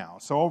happens now?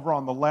 So over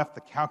on the left,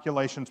 the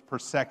calculations per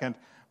second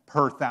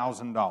per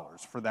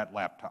 $1,000 for that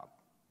laptop.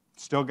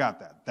 Still got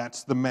that.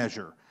 That's the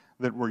measure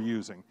that we're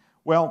using.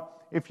 Well,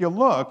 if you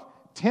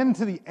look, 10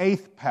 to the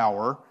 8th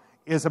power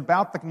is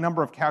about the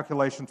number of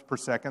calculations per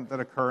second that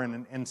occur in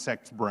an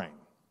insect's brain.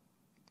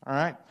 All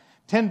right?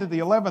 10 to the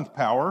 11th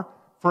power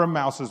for a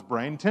mouse's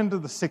brain, 10 to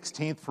the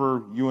 16th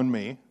for you and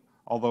me,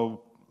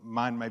 although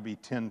mine may be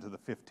 10 to the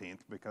 15th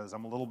because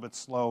I'm a little bit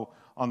slow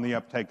on the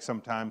uptake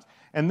sometimes.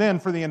 And then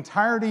for the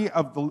entirety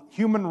of the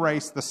human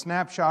race, the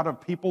snapshot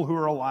of people who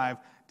are alive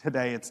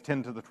today, it's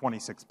 10 to the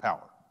 26th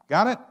power.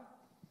 Got it?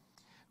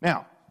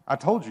 Now, I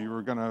told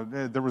you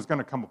there was going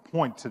to come a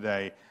point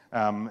today,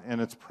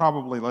 and it's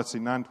probably, let's see,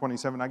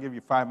 9:27. I'll give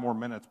you 5 more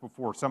minutes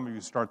before some of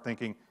you start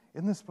thinking,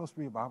 isn't this supposed to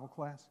be a Bible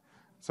class?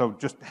 So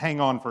just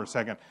hang on for a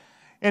second.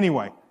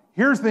 Anyway,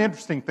 here's the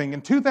interesting thing.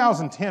 In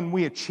 2010,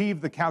 we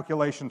achieved the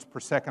calculations per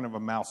second of a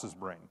mouse's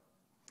brain.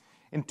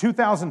 In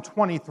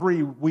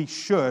 2023, we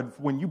should,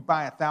 when you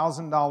buy a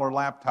 $1,000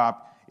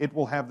 laptop, it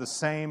will have the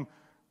same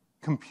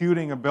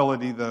computing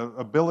ability, the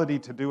ability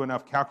to do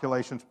enough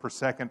calculations per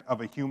second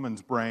of a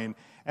human's brain.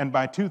 And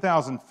by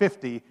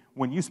 2050,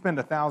 when you spend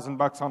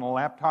 $1,000 on a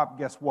laptop,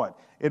 guess what?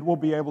 It will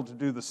be able to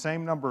do the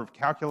same number of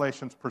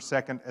calculations per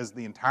second as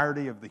the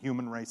entirety of the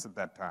human race at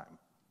that time.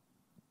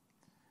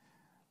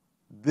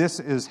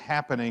 This is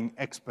happening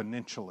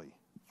exponentially,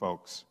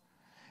 folks.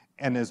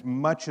 And as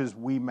much as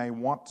we may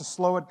want to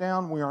slow it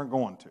down, we aren't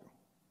going to.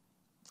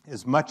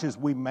 As much as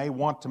we may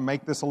want to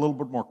make this a little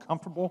bit more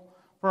comfortable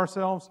for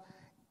ourselves,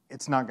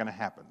 it's not going to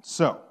happen.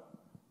 So,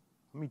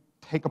 let me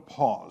take a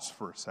pause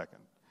for a second,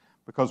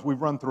 because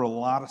we've run through a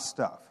lot of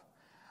stuff.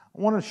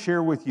 I want to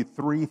share with you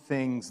 3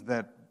 things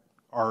that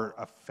are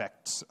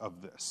effects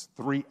of this,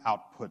 3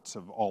 outputs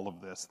of all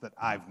of this that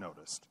I've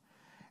noticed.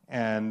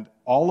 And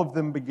all of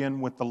them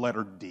begin with the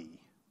letter D.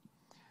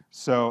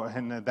 So,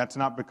 and that's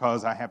not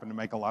because I happen to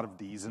make a lot of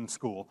D's in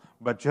school,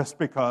 but just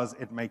because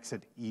it makes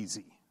it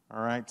easy.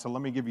 All right? So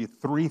let me give you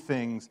 3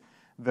 things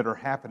that are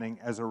happening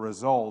as a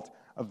result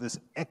of this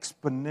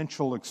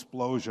exponential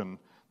explosion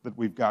that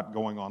we've got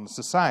going on in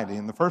society.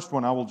 And the first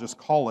one I will just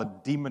call it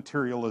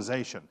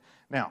dematerialization.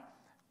 Now,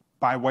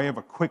 by way of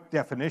a quick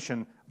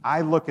definition,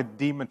 I look at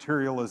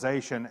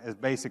dematerialization as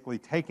basically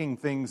taking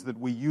things that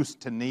we used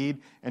to need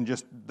and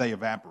just they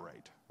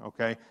evaporate,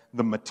 okay?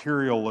 The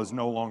material is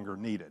no longer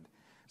needed.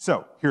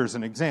 So, here's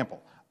an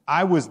example.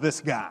 I was this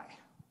guy.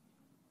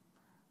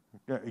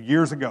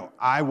 Years ago,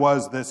 I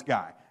was this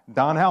guy.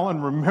 Don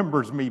Allen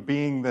remembers me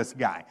being this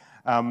guy.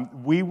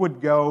 We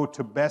would go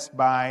to Best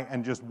Buy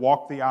and just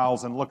walk the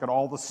aisles and look at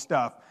all the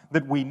stuff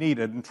that we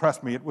needed, and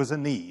trust me, it was a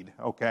need,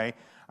 okay?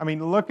 I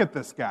mean, look at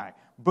this guy.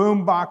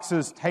 Boom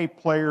boxes, tape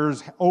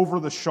players,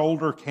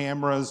 over-the-shoulder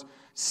cameras,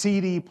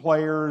 CD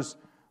players,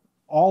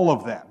 all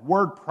of that.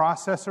 Word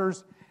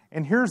processors.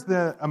 And here's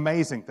the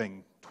amazing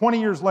thing. 20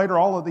 years later,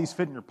 all of these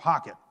fit in your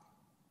pocket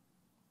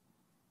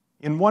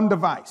in one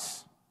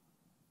device.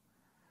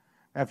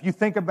 Now, if you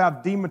think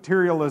about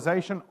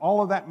dematerialization,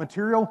 all of that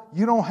material,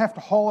 you don't have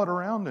to haul it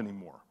around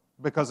anymore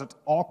because it's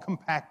all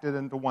compacted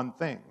into one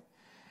thing.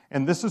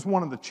 And this is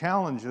one of the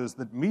challenges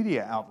that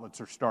media outlets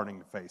are starting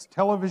to face.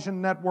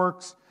 Television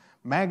networks,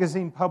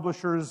 magazine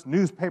publishers,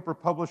 newspaper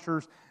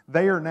publishers,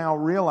 they are now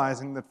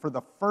realizing that for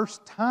the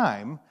first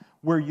time,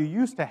 where you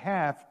used to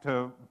have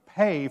to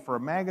pay for a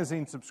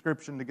magazine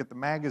subscription to get the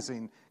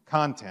magazine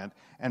content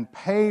and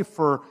pay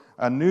for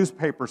a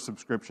newspaper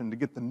subscription to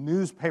get the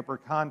newspaper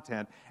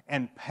content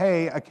and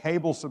pay a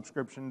cable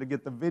subscription to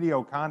get the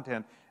video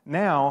content,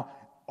 now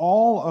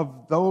all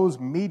of those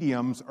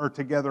mediums are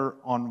together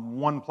on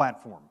one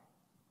platform.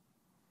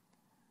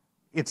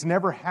 It's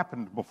never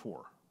happened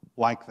before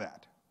like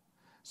that.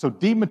 So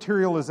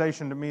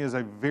dematerialization to me is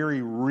a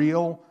very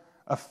real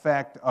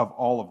effect of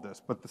all of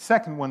this. But the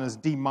second one is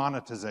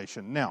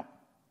demonetization. Now,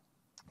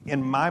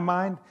 in my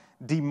mind,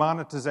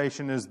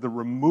 demonetization is the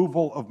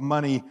removal of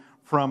money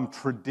from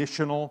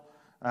traditional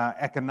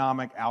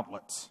economic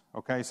outlets.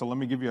 Okay, so let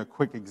me give you a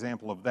quick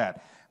example of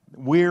that.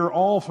 We're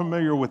all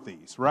familiar with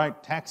these,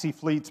 right? Taxi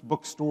fleets,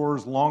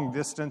 bookstores, long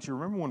distance. You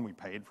remember when we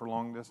paid for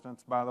long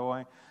distance, by the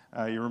way?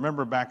 You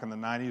remember back in the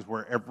 90s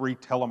where every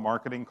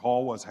telemarketing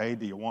call was, hey,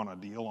 do you want a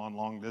deal on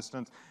long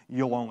distance?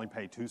 You'll only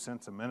pay 2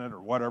 cents a minute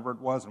or whatever it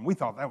was. And we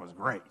thought that was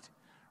great,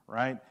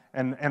 right?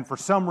 And for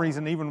some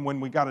reason, even when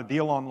we got a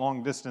deal on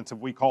long distance, if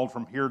we called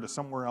from here to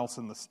somewhere else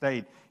in the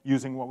state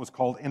using what was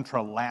called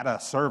intra-LATA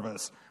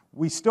service,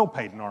 we still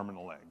paid an arm and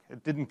a leg.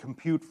 It didn't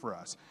compute for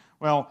us.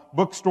 Well,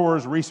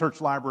 bookstores,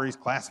 research libraries,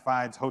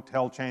 classifieds,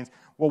 hotel chains.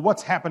 Well,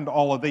 what's happened to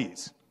all of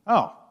these?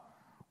 Oh,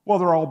 well,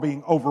 they're all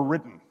being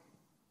overwritten.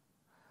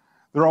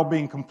 They're all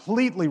being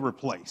completely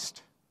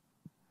replaced.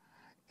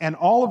 And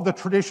all of the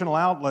traditional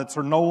outlets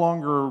are no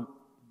longer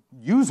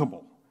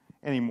usable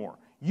anymore.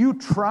 You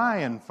try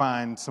and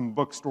find some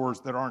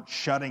bookstores that aren't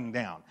shutting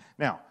down.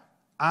 Now,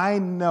 I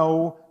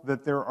know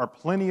that there are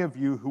plenty of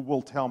you who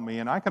will tell me,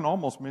 and I can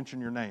almost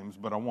mention your names,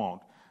 but I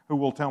won't, who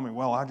will tell me,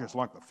 well, I just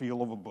like the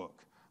feel of a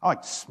book. I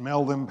like to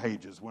smell them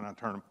pages when I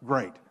turn them.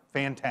 Great,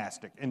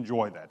 fantastic,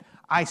 enjoy that.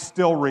 I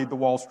still read the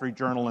Wall Street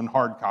Journal in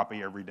hard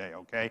copy every day,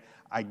 okay?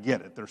 I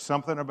get it. There's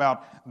something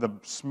about the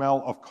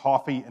smell of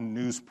coffee and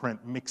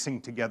newsprint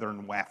mixing together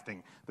and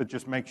wafting that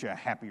just makes you a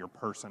happier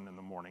person in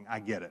the morning. I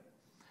get it.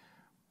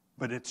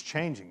 But it's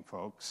changing,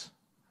 folks.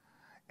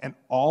 And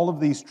all of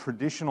these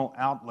traditional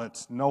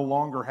outlets no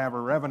longer have a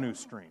revenue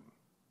stream.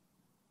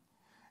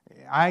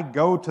 I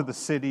go to the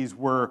cities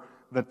where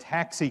the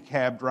taxi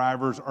cab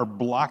drivers are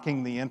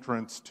blocking the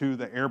entrance to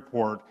the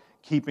airport,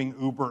 keeping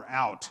Uber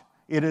out.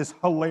 It is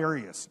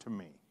hilarious to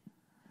me.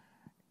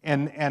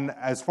 And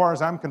as far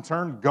as I'm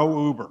concerned,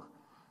 go Uber.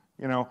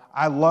 You know,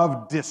 I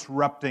love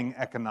disrupting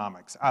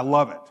economics. I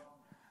love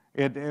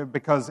it.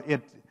 Because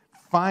it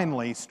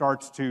finally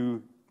starts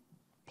to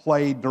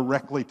play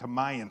directly to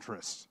my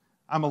interests.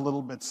 I'm a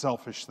little bit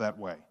selfish that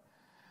way.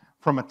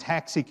 From a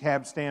taxi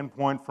cab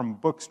standpoint, from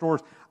bookstores,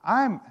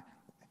 I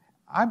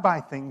buy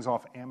things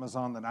off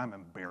Amazon that I'm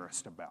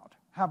embarrassed about.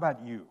 How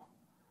about you?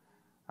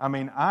 I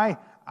mean, I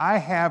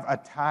have a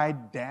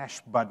Tide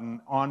dash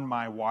button on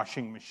my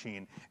washing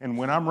machine, and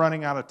when I'm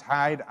running out of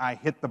Tide, I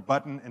hit the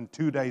button, and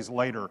 2 days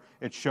later,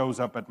 it shows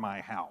up at my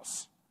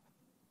house.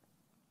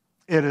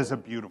 It is a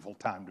beautiful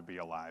time to be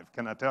alive.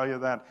 Can I tell you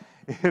that?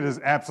 It is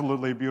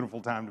absolutely a beautiful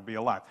time to be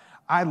alive.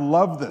 I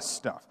love this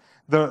stuff.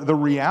 The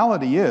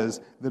reality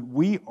is that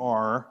we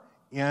are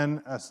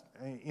in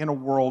a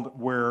world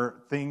where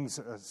things,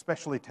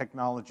 especially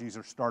technologies,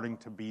 are starting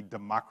to be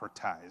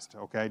democratized,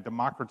 okay?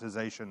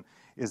 Democratization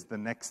is the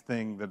next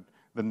thing,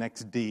 the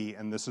next D,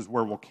 and this is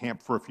where we'll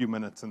camp for a few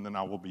minutes and then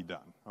I will be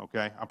done,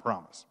 okay? I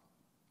promise.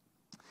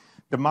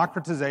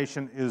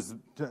 Democratization is,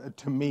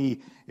 to me,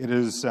 it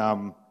is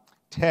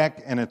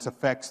tech and its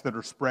effects that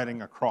are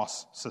spreading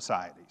across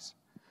societies.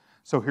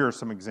 So here are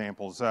some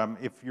examples.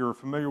 If you're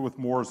familiar with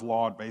Moore's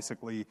Law, it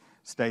basically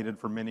stated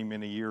for many,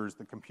 many years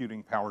that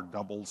computing power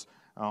doubles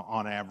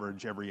on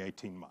average every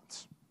 18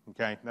 months.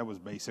 Okay, that was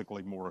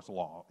basically Moore's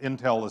Law.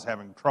 Intel is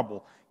having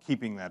trouble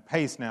keeping that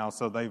pace now,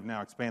 so they've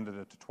now expanded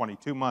it to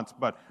 22 months,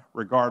 but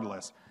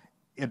regardless,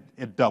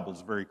 it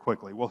doubles very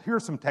quickly. Well, here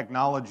are some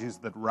technologies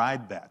that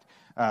ride that,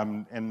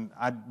 and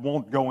I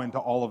won't go into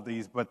all of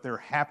these, but they're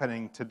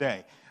happening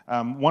today.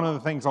 One of the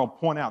things I'll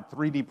point out,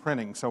 3D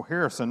printing. So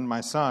Harrison,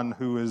 my son,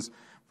 who is,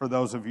 for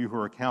those of you who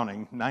are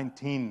counting,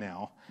 19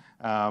 now,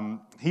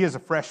 he is a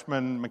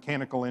freshman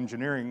mechanical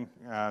engineering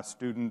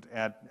student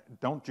at,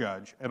 don't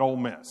judge, at Ole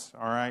Miss,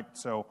 all right?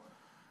 So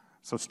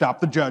stop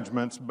the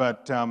judgments,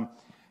 but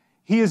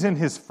he is in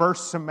his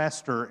first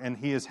semester, and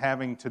he is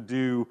having to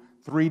do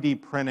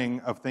 3D printing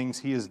of things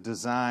he has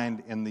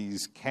designed in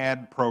these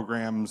CAD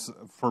programs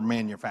for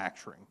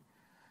manufacturing.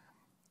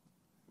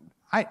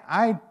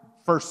 I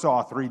first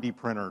saw a 3D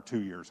printer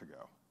 2 years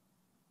ago.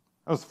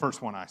 That was the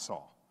first one I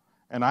saw.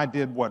 And I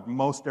did what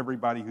most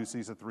everybody who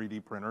sees a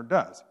 3D printer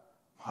does.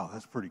 Wow,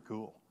 that's pretty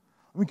cool.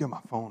 Let me get my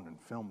phone and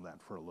film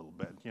that for a little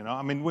bit. You know,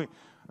 I mean,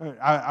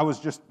 it was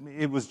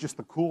just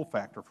the cool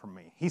factor for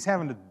me. He's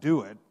having to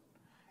do it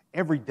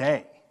every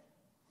day.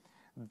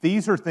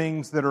 These are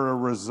things that are a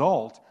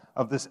result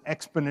of this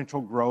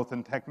exponential growth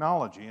in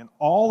technology. And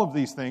all of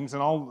these things,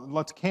 and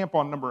let's camp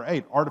on number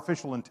 8,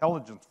 artificial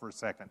intelligence for a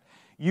second.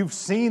 You've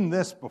seen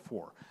this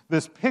before.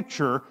 This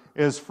picture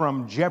is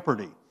from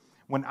Jeopardy,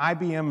 when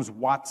IBM's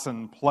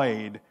Watson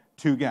played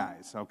two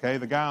guys, okay?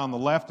 The guy on the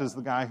left is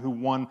the guy who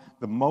won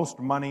the most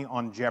money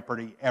on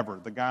Jeopardy ever.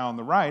 The guy on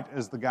the right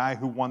is the guy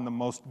who won the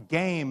most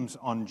games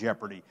on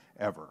Jeopardy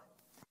ever.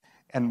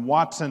 And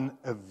Watson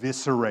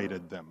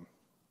eviscerated them.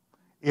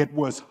 It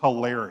was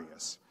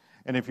hilarious.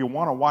 And if you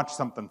want to watch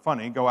something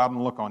funny, go out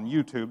and look on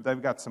YouTube.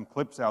 They've got some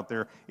clips out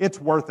there. It's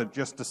worth it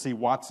just to see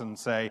Watson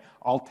say,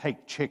 "I'll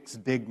take chicks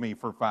dig me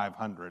for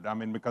 500." I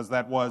mean, because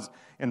that was,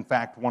 in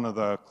fact, one of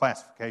the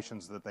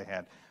classifications that they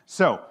had.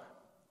 So,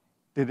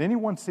 did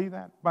anyone see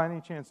that by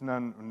any chance?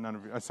 None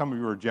of you. Some of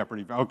you are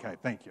Jeopardy. Okay,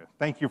 thank you.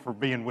 Thank you for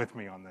being with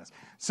me on this.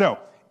 So,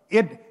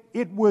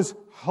 it was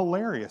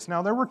hilarious.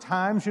 Now, there were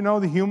times, you know,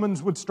 the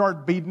humans would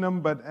start beating them,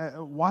 but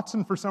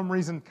Watson, for some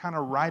reason, kind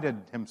of righted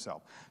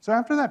himself. So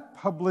after that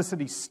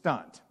publicity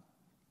stunt,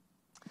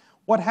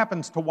 what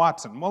happens to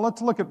Watson? Well,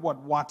 let's look at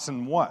what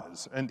Watson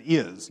was and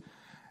is.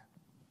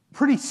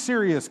 Pretty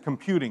serious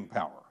computing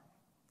power.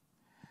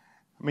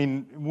 I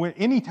mean,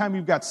 anytime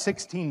you've got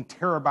 16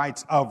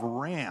 terabytes of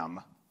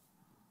RAM,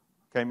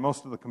 okay,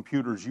 most of the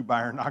computers you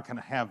buy are not going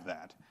to have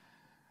that.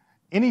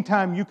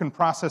 Anytime you can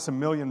process 1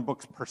 million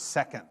books per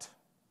second,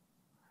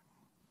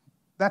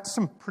 that's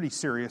some pretty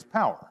serious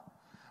power.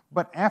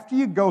 But after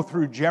you go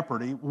through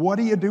Jeopardy, what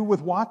do you do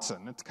with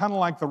Watson? It's kind of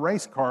like the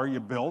race car you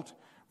built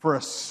for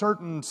a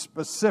certain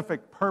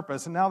specific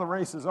purpose, and now the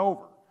race is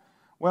over.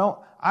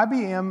 Well,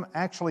 IBM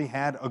actually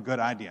had a good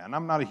idea, and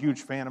I'm not a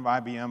huge fan of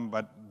IBM,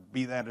 but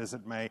be that as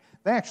it may,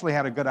 they actually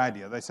had a good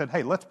idea. They said,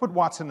 hey, let's put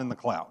Watson in the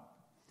cloud.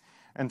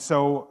 And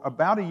so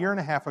about a year and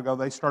a half ago,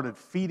 they started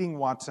feeding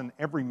Watson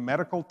every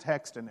medical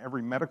text and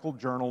every medical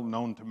journal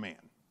known to man.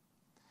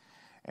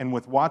 And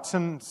with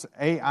Watson's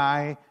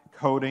AI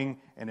coding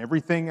and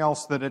everything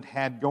else that it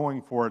had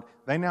going for it,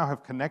 they now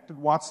have connected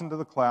Watson to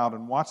the cloud,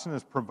 and Watson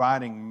is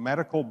providing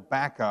medical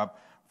backup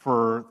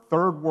for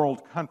third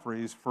world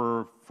countries,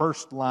 for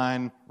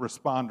first-line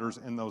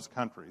responders in those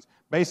countries.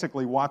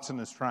 Basically, Watson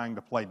is trying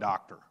to play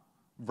doctor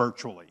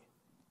virtually,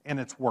 and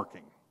it's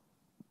working.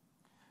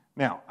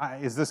 Now,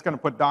 is this going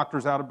to put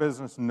doctors out of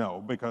business?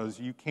 No, because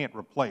you can't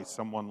replace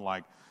someone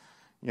like,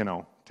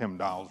 Tim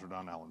Dials or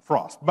Don Allen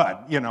Frost.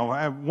 But,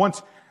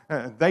 once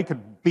they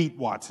could beat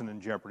Watson in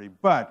Jeopardy.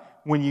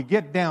 But when you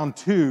get down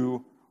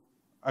to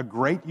a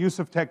great use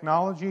of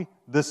technology,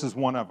 this is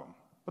one of them.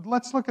 But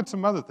let's look at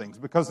some other things,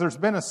 because there's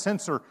been a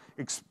sensor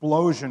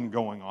explosion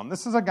going on.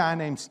 This is a guy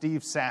named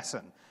Steve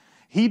Sasson.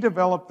 He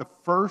developed the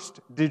first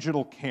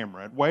digital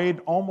camera. It weighed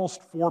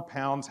almost 4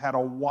 pounds, had a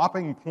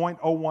whopping 0.01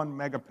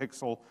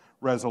 megapixel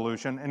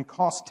resolution, and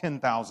cost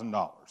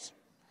 $10,000.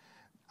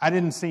 I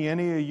didn't see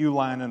any of you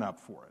lining up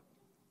for it.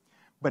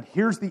 But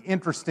here's the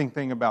interesting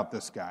thing about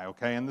this guy,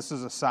 okay, and this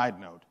is a side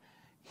note.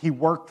 He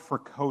worked for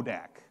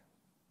Kodak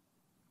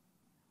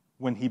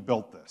when he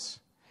built this.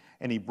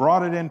 And he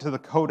brought it into the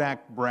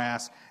Kodak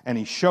brass, and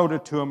he showed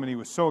it to him, and he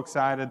was so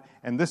excited.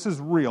 And this is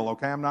real,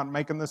 okay? I'm not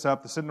making this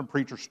up. This isn't a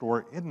preacher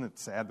story. Isn't it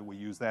sad that we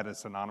use that as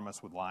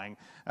synonymous with lying?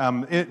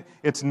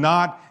 It's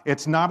not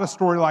a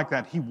story like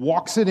that. He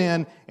walks it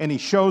in, and he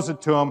shows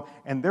it to him,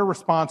 and their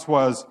response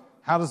was,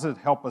 how does it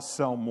help us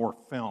sell more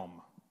film?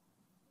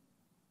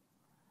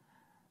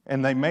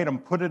 And they made him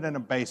put it in a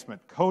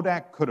basement.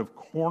 Kodak could have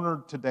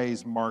cornered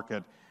today's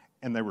market,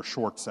 and they were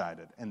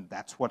short-sighted. And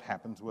that's what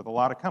happens with a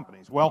lot of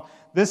companies. Well,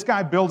 this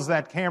guy builds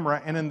that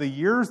camera, and in the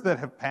years that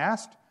have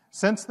passed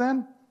since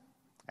then,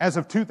 as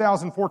of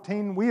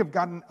 2014, we have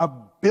gotten 1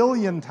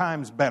 billion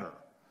times better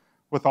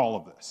with all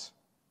of this.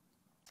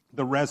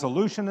 The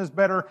resolution is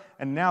better,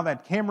 and now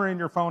that camera in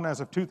your phone as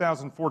of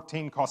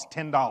 2014 costs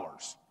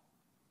 $10.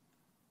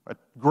 A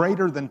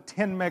greater than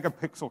 10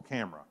 megapixel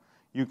camera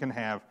you can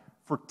have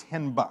for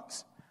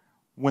 $10.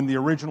 When the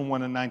original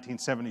one in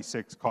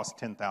 1976 cost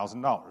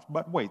 $10,000.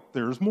 But wait,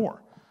 there's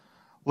more.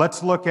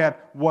 Let's look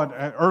at what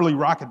early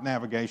rocket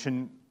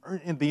navigation,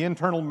 in the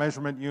internal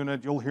measurement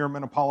unit, you'll hear them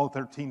in Apollo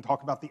 13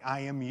 talk about the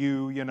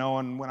IMU,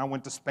 and when I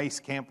went to space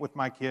camp with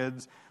my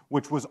kids,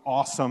 which was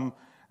awesome,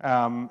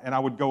 and I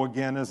would go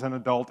again as an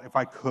adult if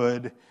I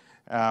could.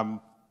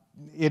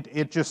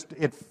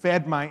 It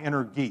fed my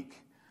inner geek.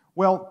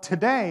 Well,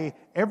 today,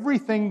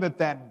 everything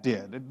that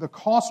did, the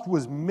cost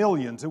was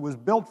millions. It was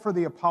built for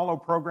the Apollo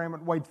program.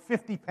 It weighed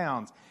 50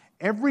 pounds.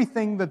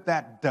 Everything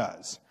that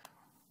does,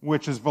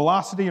 which is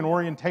velocity and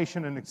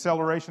orientation and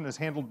acceleration, is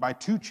handled by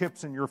 2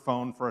 chips in your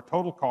phone for a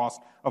total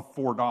cost of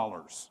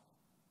 $4.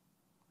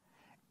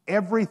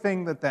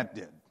 Everything that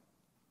did.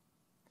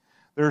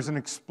 There's an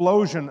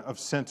explosion of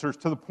sensors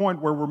to the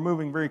point where we're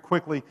moving very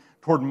quickly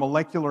toward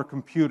molecular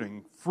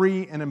computing,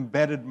 free and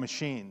embedded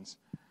machines.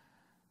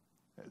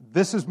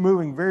 This is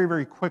moving very,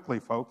 very quickly,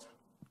 folks.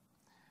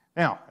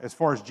 Now, as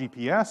far as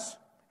GPS,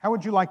 how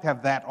would you like to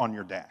have that on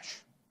your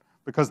dash?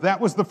 Because that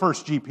was the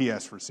first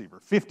GPS receiver.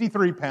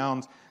 53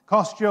 pounds,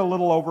 cost you a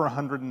little over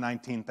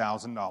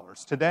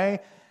 $119,000. Today,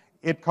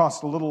 it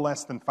costs a little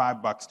less than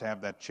 $5 to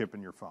have that chip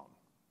in your phone.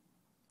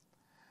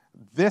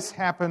 This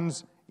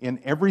happens in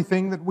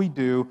everything that we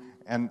do,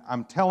 and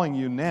I'm telling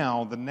you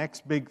now, the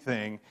next big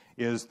thing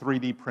is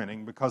 3D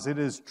printing, because it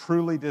is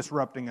truly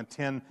disrupting a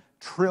 $10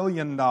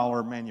 trillion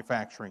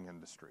manufacturing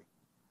industry.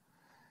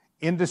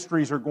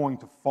 Industries are going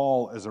to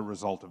fall as a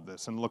result of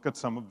this, and look at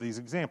some of these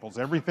examples.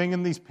 Everything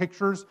in these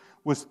pictures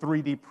was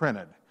 3D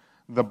printed.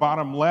 The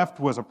bottom left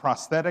was a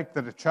prosthetic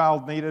that a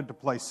child needed to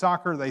play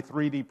soccer. They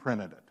 3D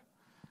printed it.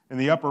 In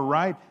the upper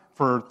right,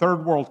 for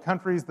third world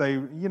countries,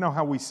 you know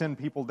how we send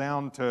people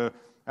down to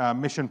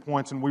mission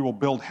points and we will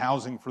build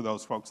housing for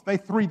those folks. They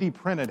 3D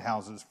printed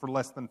houses for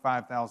less than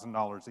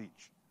 $5,000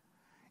 each.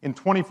 In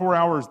 24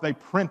 hours, they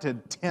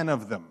printed 10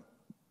 of them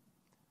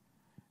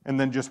and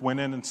then just went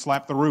in and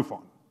slapped the roof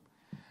on.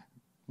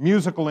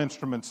 Musical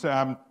instruments.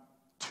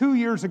 2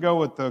 years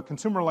ago at the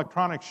Consumer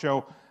Electronics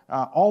Show,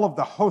 all of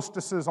the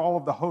hostesses, all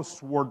of the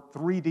hosts wore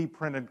 3D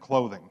printed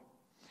clothing.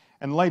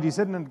 And ladies,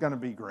 isn't it going to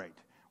be great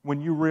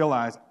when you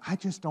realize, I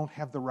just don't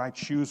have the right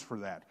shoes for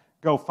that?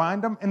 Go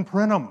find them and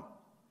print them.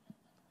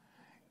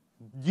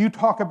 You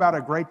talk about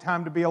a great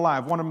time to be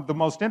alive. One of the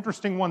most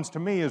interesting ones to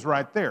me is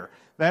right there.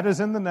 That is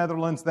in the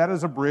Netherlands. That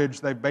is a bridge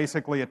they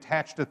basically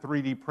attached a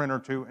 3D printer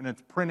to, and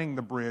it's printing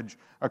the bridge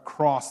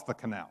across the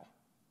canal.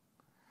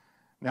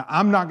 Now,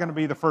 I'm not going to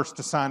be the first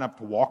to sign up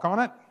to walk on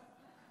it,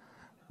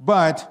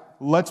 but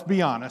let's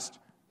be honest,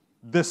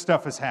 this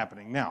stuff is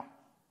happening. Now,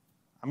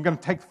 I'm going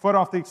to take the foot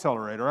off the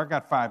accelerator. I've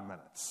got 5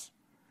 minutes.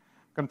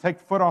 I'm going to take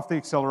the foot off the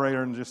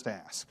accelerator and just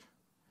ask.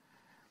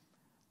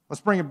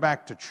 Let's bring it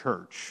back to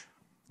church.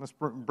 Let's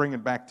bring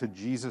it back to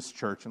Jesus'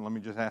 church, and let me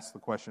just ask the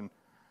question,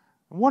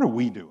 what are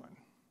we doing?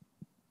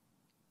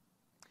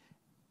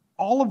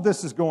 All of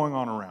this is going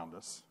on around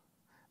us.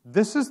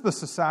 This is the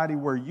society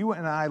where you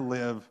and I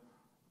live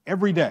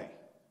every day.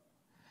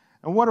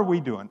 And what are we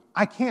doing?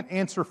 I can't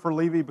answer for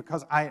Levy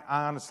because I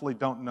honestly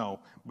don't know.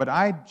 But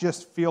I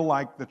just feel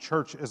like the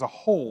church as a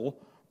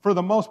whole, for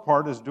the most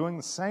part, is doing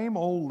the same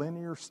old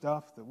linear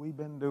stuff that we've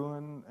been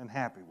doing and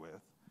happy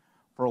with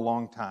for a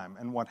long time.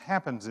 And what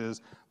happens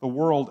is the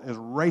world is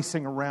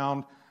racing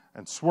around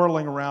and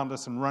swirling around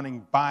us and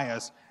running by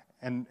us,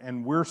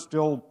 and we're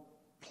still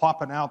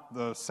plopping out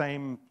the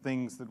same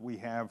things that we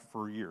have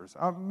for years.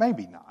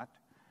 Maybe not.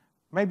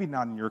 Maybe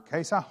not in your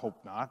case. I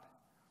hope not.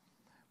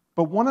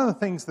 But one of the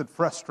things that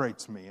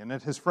frustrates me, and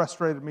it has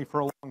frustrated me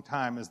for a long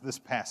time, is this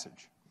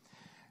passage.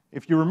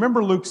 If you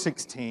remember Luke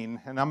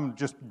 16, and I'm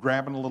just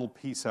grabbing a little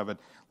piece of it,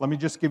 let me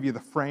just give you the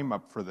frame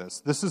up for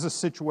this. This is a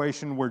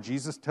situation where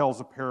Jesus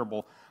tells a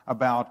parable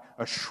about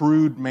a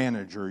shrewd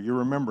manager. You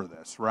remember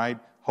this, right?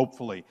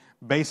 Hopefully.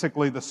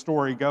 Basically, the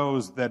story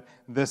goes that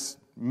this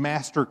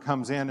master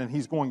comes in and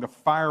he's going to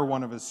fire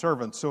one of his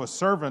servants. So a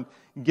servant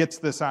gets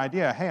this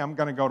idea, hey, I'm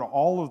going to go to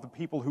all of the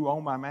people who owe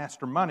my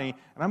master money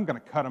and I'm going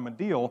to cut him a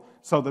deal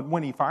so that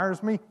when he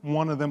fires me,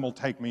 one of them will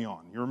take me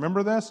on. You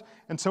remember this?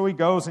 And so he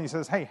goes and he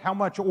says, hey, how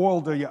much oil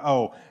do you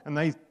owe? And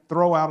they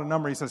throw out a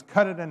number. He says,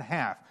 cut it in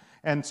half.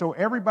 And so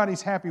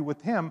everybody's happy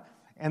with him.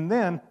 And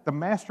then the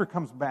master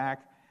comes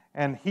back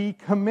and he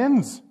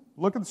commends,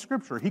 look at the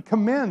scripture, he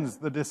commends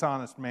the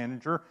dishonest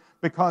manager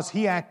because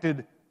he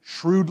acted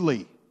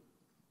shrewdly.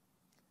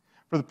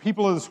 For the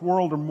people of this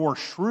world are more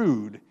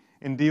shrewd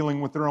in dealing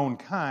with their own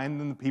kind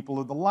than the people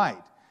of the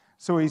light.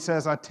 So he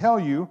says, I tell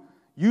you,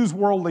 use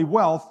worldly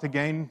wealth to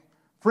gain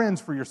friends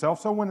for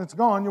yourself, so when it's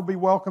gone, you'll be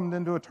welcomed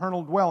into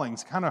eternal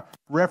dwellings. Kind of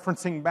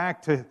referencing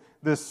back to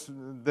this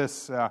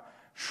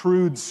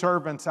shrewd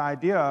servant's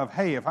idea of,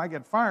 hey, if I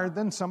get fired,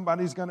 then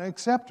somebody's going to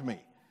accept me.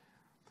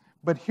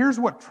 But here's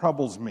what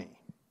troubles me.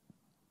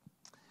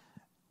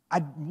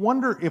 I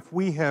wonder if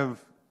we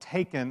have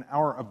taken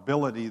our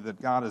ability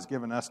that God has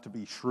given us to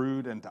be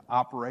shrewd and to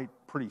operate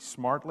pretty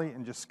smartly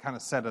and just kind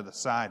of set it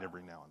aside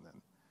every now and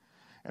then.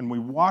 And we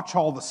watch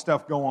all the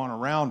stuff go on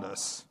around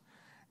us,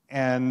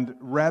 and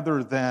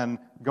rather than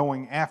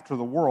going after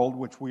the world,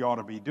 which we ought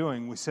to be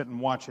doing, we sit and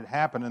watch it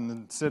happen and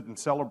then sit and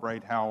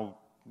celebrate how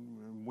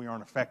we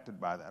aren't affected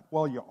by that.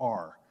 Well, you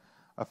are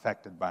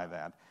affected by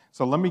that.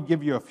 So let me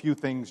give you a few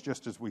things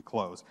just as we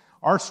close.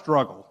 Our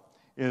struggle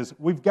is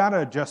we've got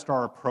to adjust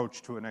our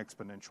approach to an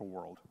exponential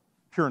world.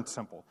 Pure and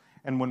simple.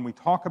 And when we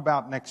talk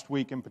about next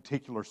week, in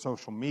particular,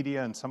 social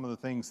media and some of the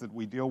things that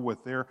we deal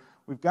with there,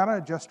 we've got to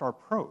adjust our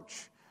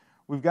approach.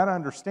 We've got to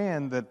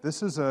understand that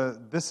this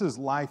is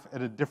life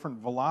at a different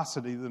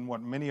velocity than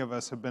what many of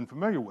us have been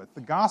familiar with.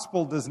 The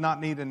gospel does not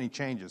need any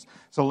changes.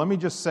 So let me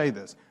just say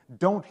this.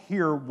 Don't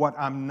hear what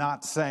I'm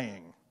not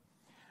saying.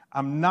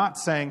 I'm not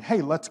saying,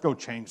 hey, let's go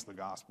change the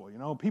gospel. You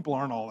know, people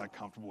aren't all that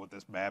comfortable with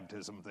this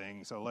baptism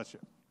thing, so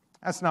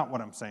that's not what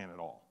I'm saying at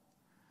all.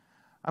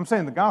 I'm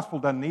saying the gospel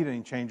doesn't need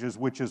any changes,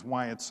 which is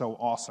why it's so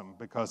awesome,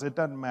 because it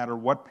doesn't matter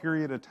what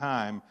period of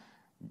time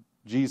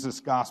Jesus'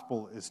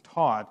 gospel is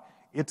taught,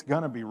 it's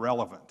going to be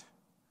relevant.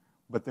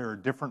 But there are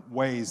different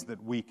ways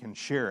that we can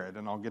share it,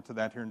 and I'll get to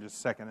that here in just a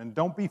second. And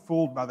don't be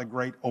fooled by the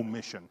Great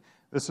Omission.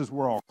 This is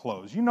where I'll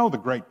close. You know the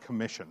Great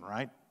Commission,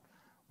 right?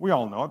 We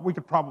all know it. We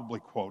could probably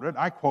quote it.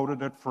 I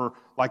quoted it for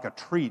like a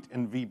treat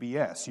in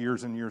VBS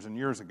years and years and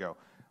years ago.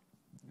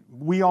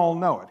 We all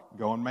know it.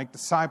 Go and make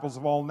disciples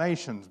of all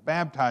nations,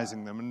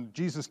 baptizing them. And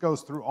Jesus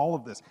goes through all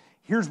of this.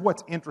 Here's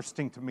what's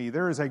interesting to me.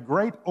 There is a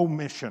great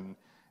omission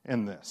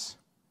in this.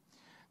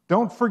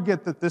 Don't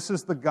forget that this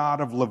is the God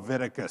of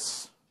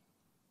Leviticus.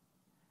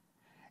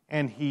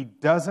 And he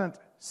doesn't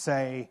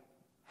say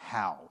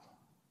how.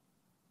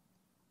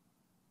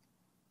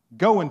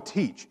 Go and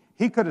teach.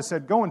 He could have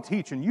said, go and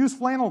teach and use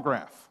flannel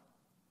graph.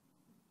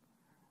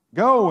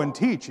 Go and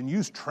teach and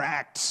use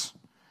tracts.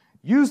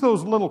 Use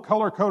those little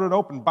color-coded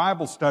open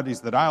Bible studies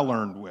that I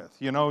learned with.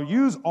 You know,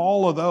 use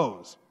all of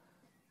those.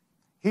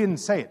 He didn't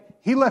say it.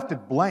 He left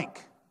it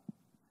blank.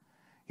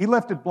 He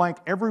left it blank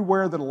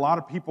everywhere that a lot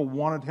of people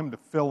wanted him to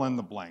fill in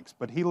the blanks,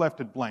 but he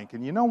left it blank.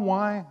 And you know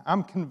why?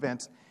 I'm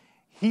convinced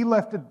he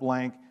left it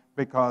blank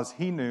because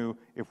he knew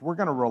if we're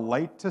going to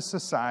relate to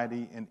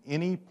society in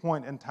any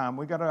point in time,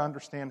 we've got to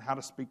understand how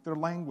to speak their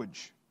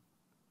language.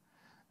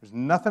 There's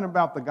nothing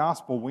about the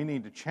gospel we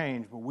need to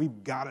change, but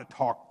we've got to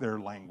talk their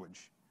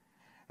language.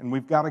 And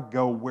we've got to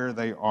go where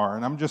they are.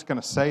 And I'm just going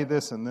to say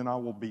this, and then I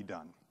will be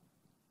done.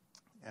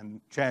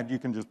 And Chad, you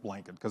can just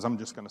blank it, because I'm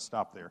just going to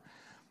stop there.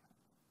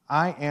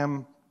 I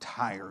am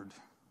tired.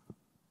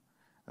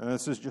 And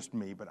this is just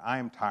me, but I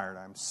am tired.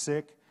 I'm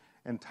sick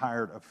and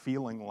tired of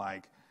feeling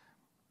like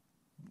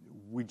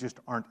we just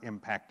aren't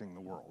impacting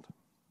the world.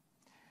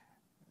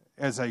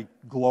 As a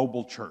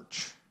global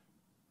church,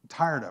 I'm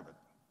tired of it.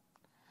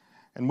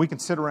 And we can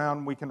sit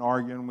around, we can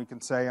argue, and we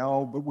can say,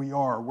 oh, but we're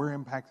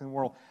impacting the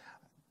world.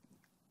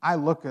 I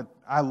look at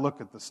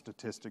the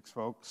statistics,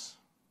 folks.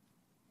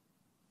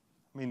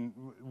 I mean,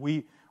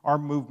 our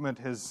movement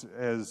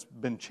has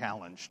been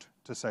challenged,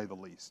 to say the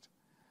least.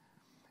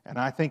 And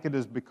I think it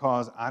is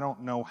because I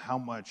don't know how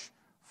much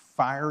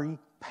fiery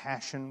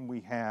passion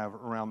we have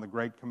around the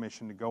Great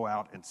Commission to go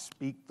out and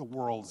speak the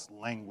world's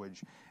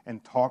language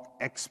and talk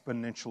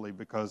exponentially.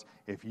 Because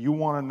if you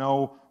want to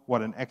know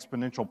what an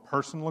exponential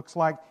person looks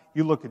like,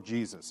 you look at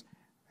Jesus.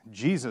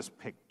 Jesus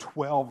picked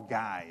 12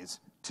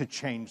 guys to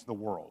change the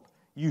world.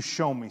 You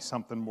show me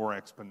something more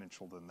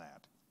exponential than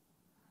that.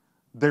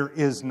 There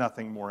is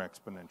nothing more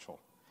exponential.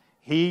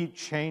 He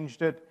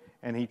changed it,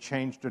 and he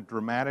changed it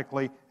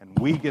dramatically, and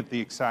we get the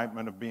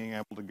excitement of being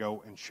able to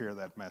go and share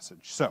that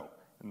message. So,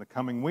 in the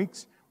coming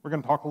weeks, we're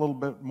going to talk a little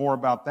bit more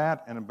about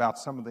that and about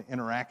some of the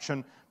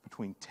interaction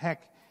between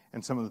tech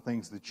and some of the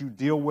things that you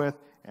deal with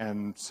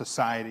and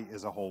society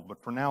as a whole.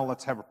 But for now,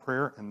 let's have a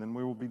prayer, and then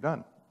we will be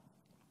done.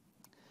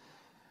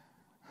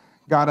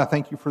 God, I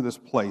thank you for this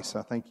place.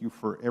 I thank you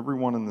for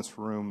everyone in this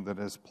room that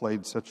has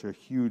played such a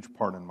huge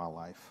part in my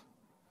life.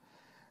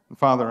 And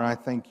Father, I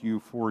thank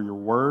you for your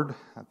word.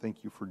 I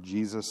thank you for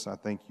Jesus. I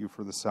thank you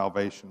for the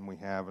salvation we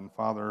have. And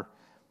Father,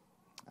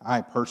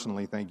 I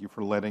personally thank you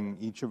for letting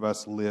each of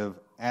us live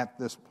at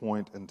this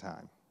point in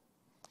time.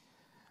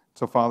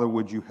 So Father,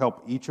 would you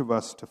help each of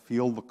us to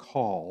feel the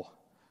call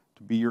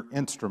to be your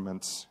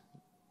instruments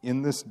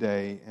in this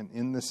day and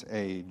in this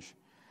age,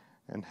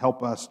 and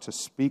help us to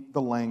speak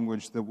the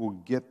language that will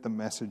get the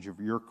message of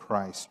your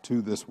Christ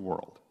to this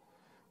world.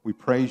 We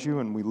praise you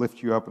and we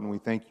lift you up, and we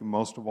thank you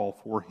most of all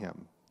for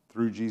him.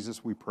 Through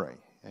Jesus we pray.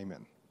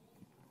 Amen.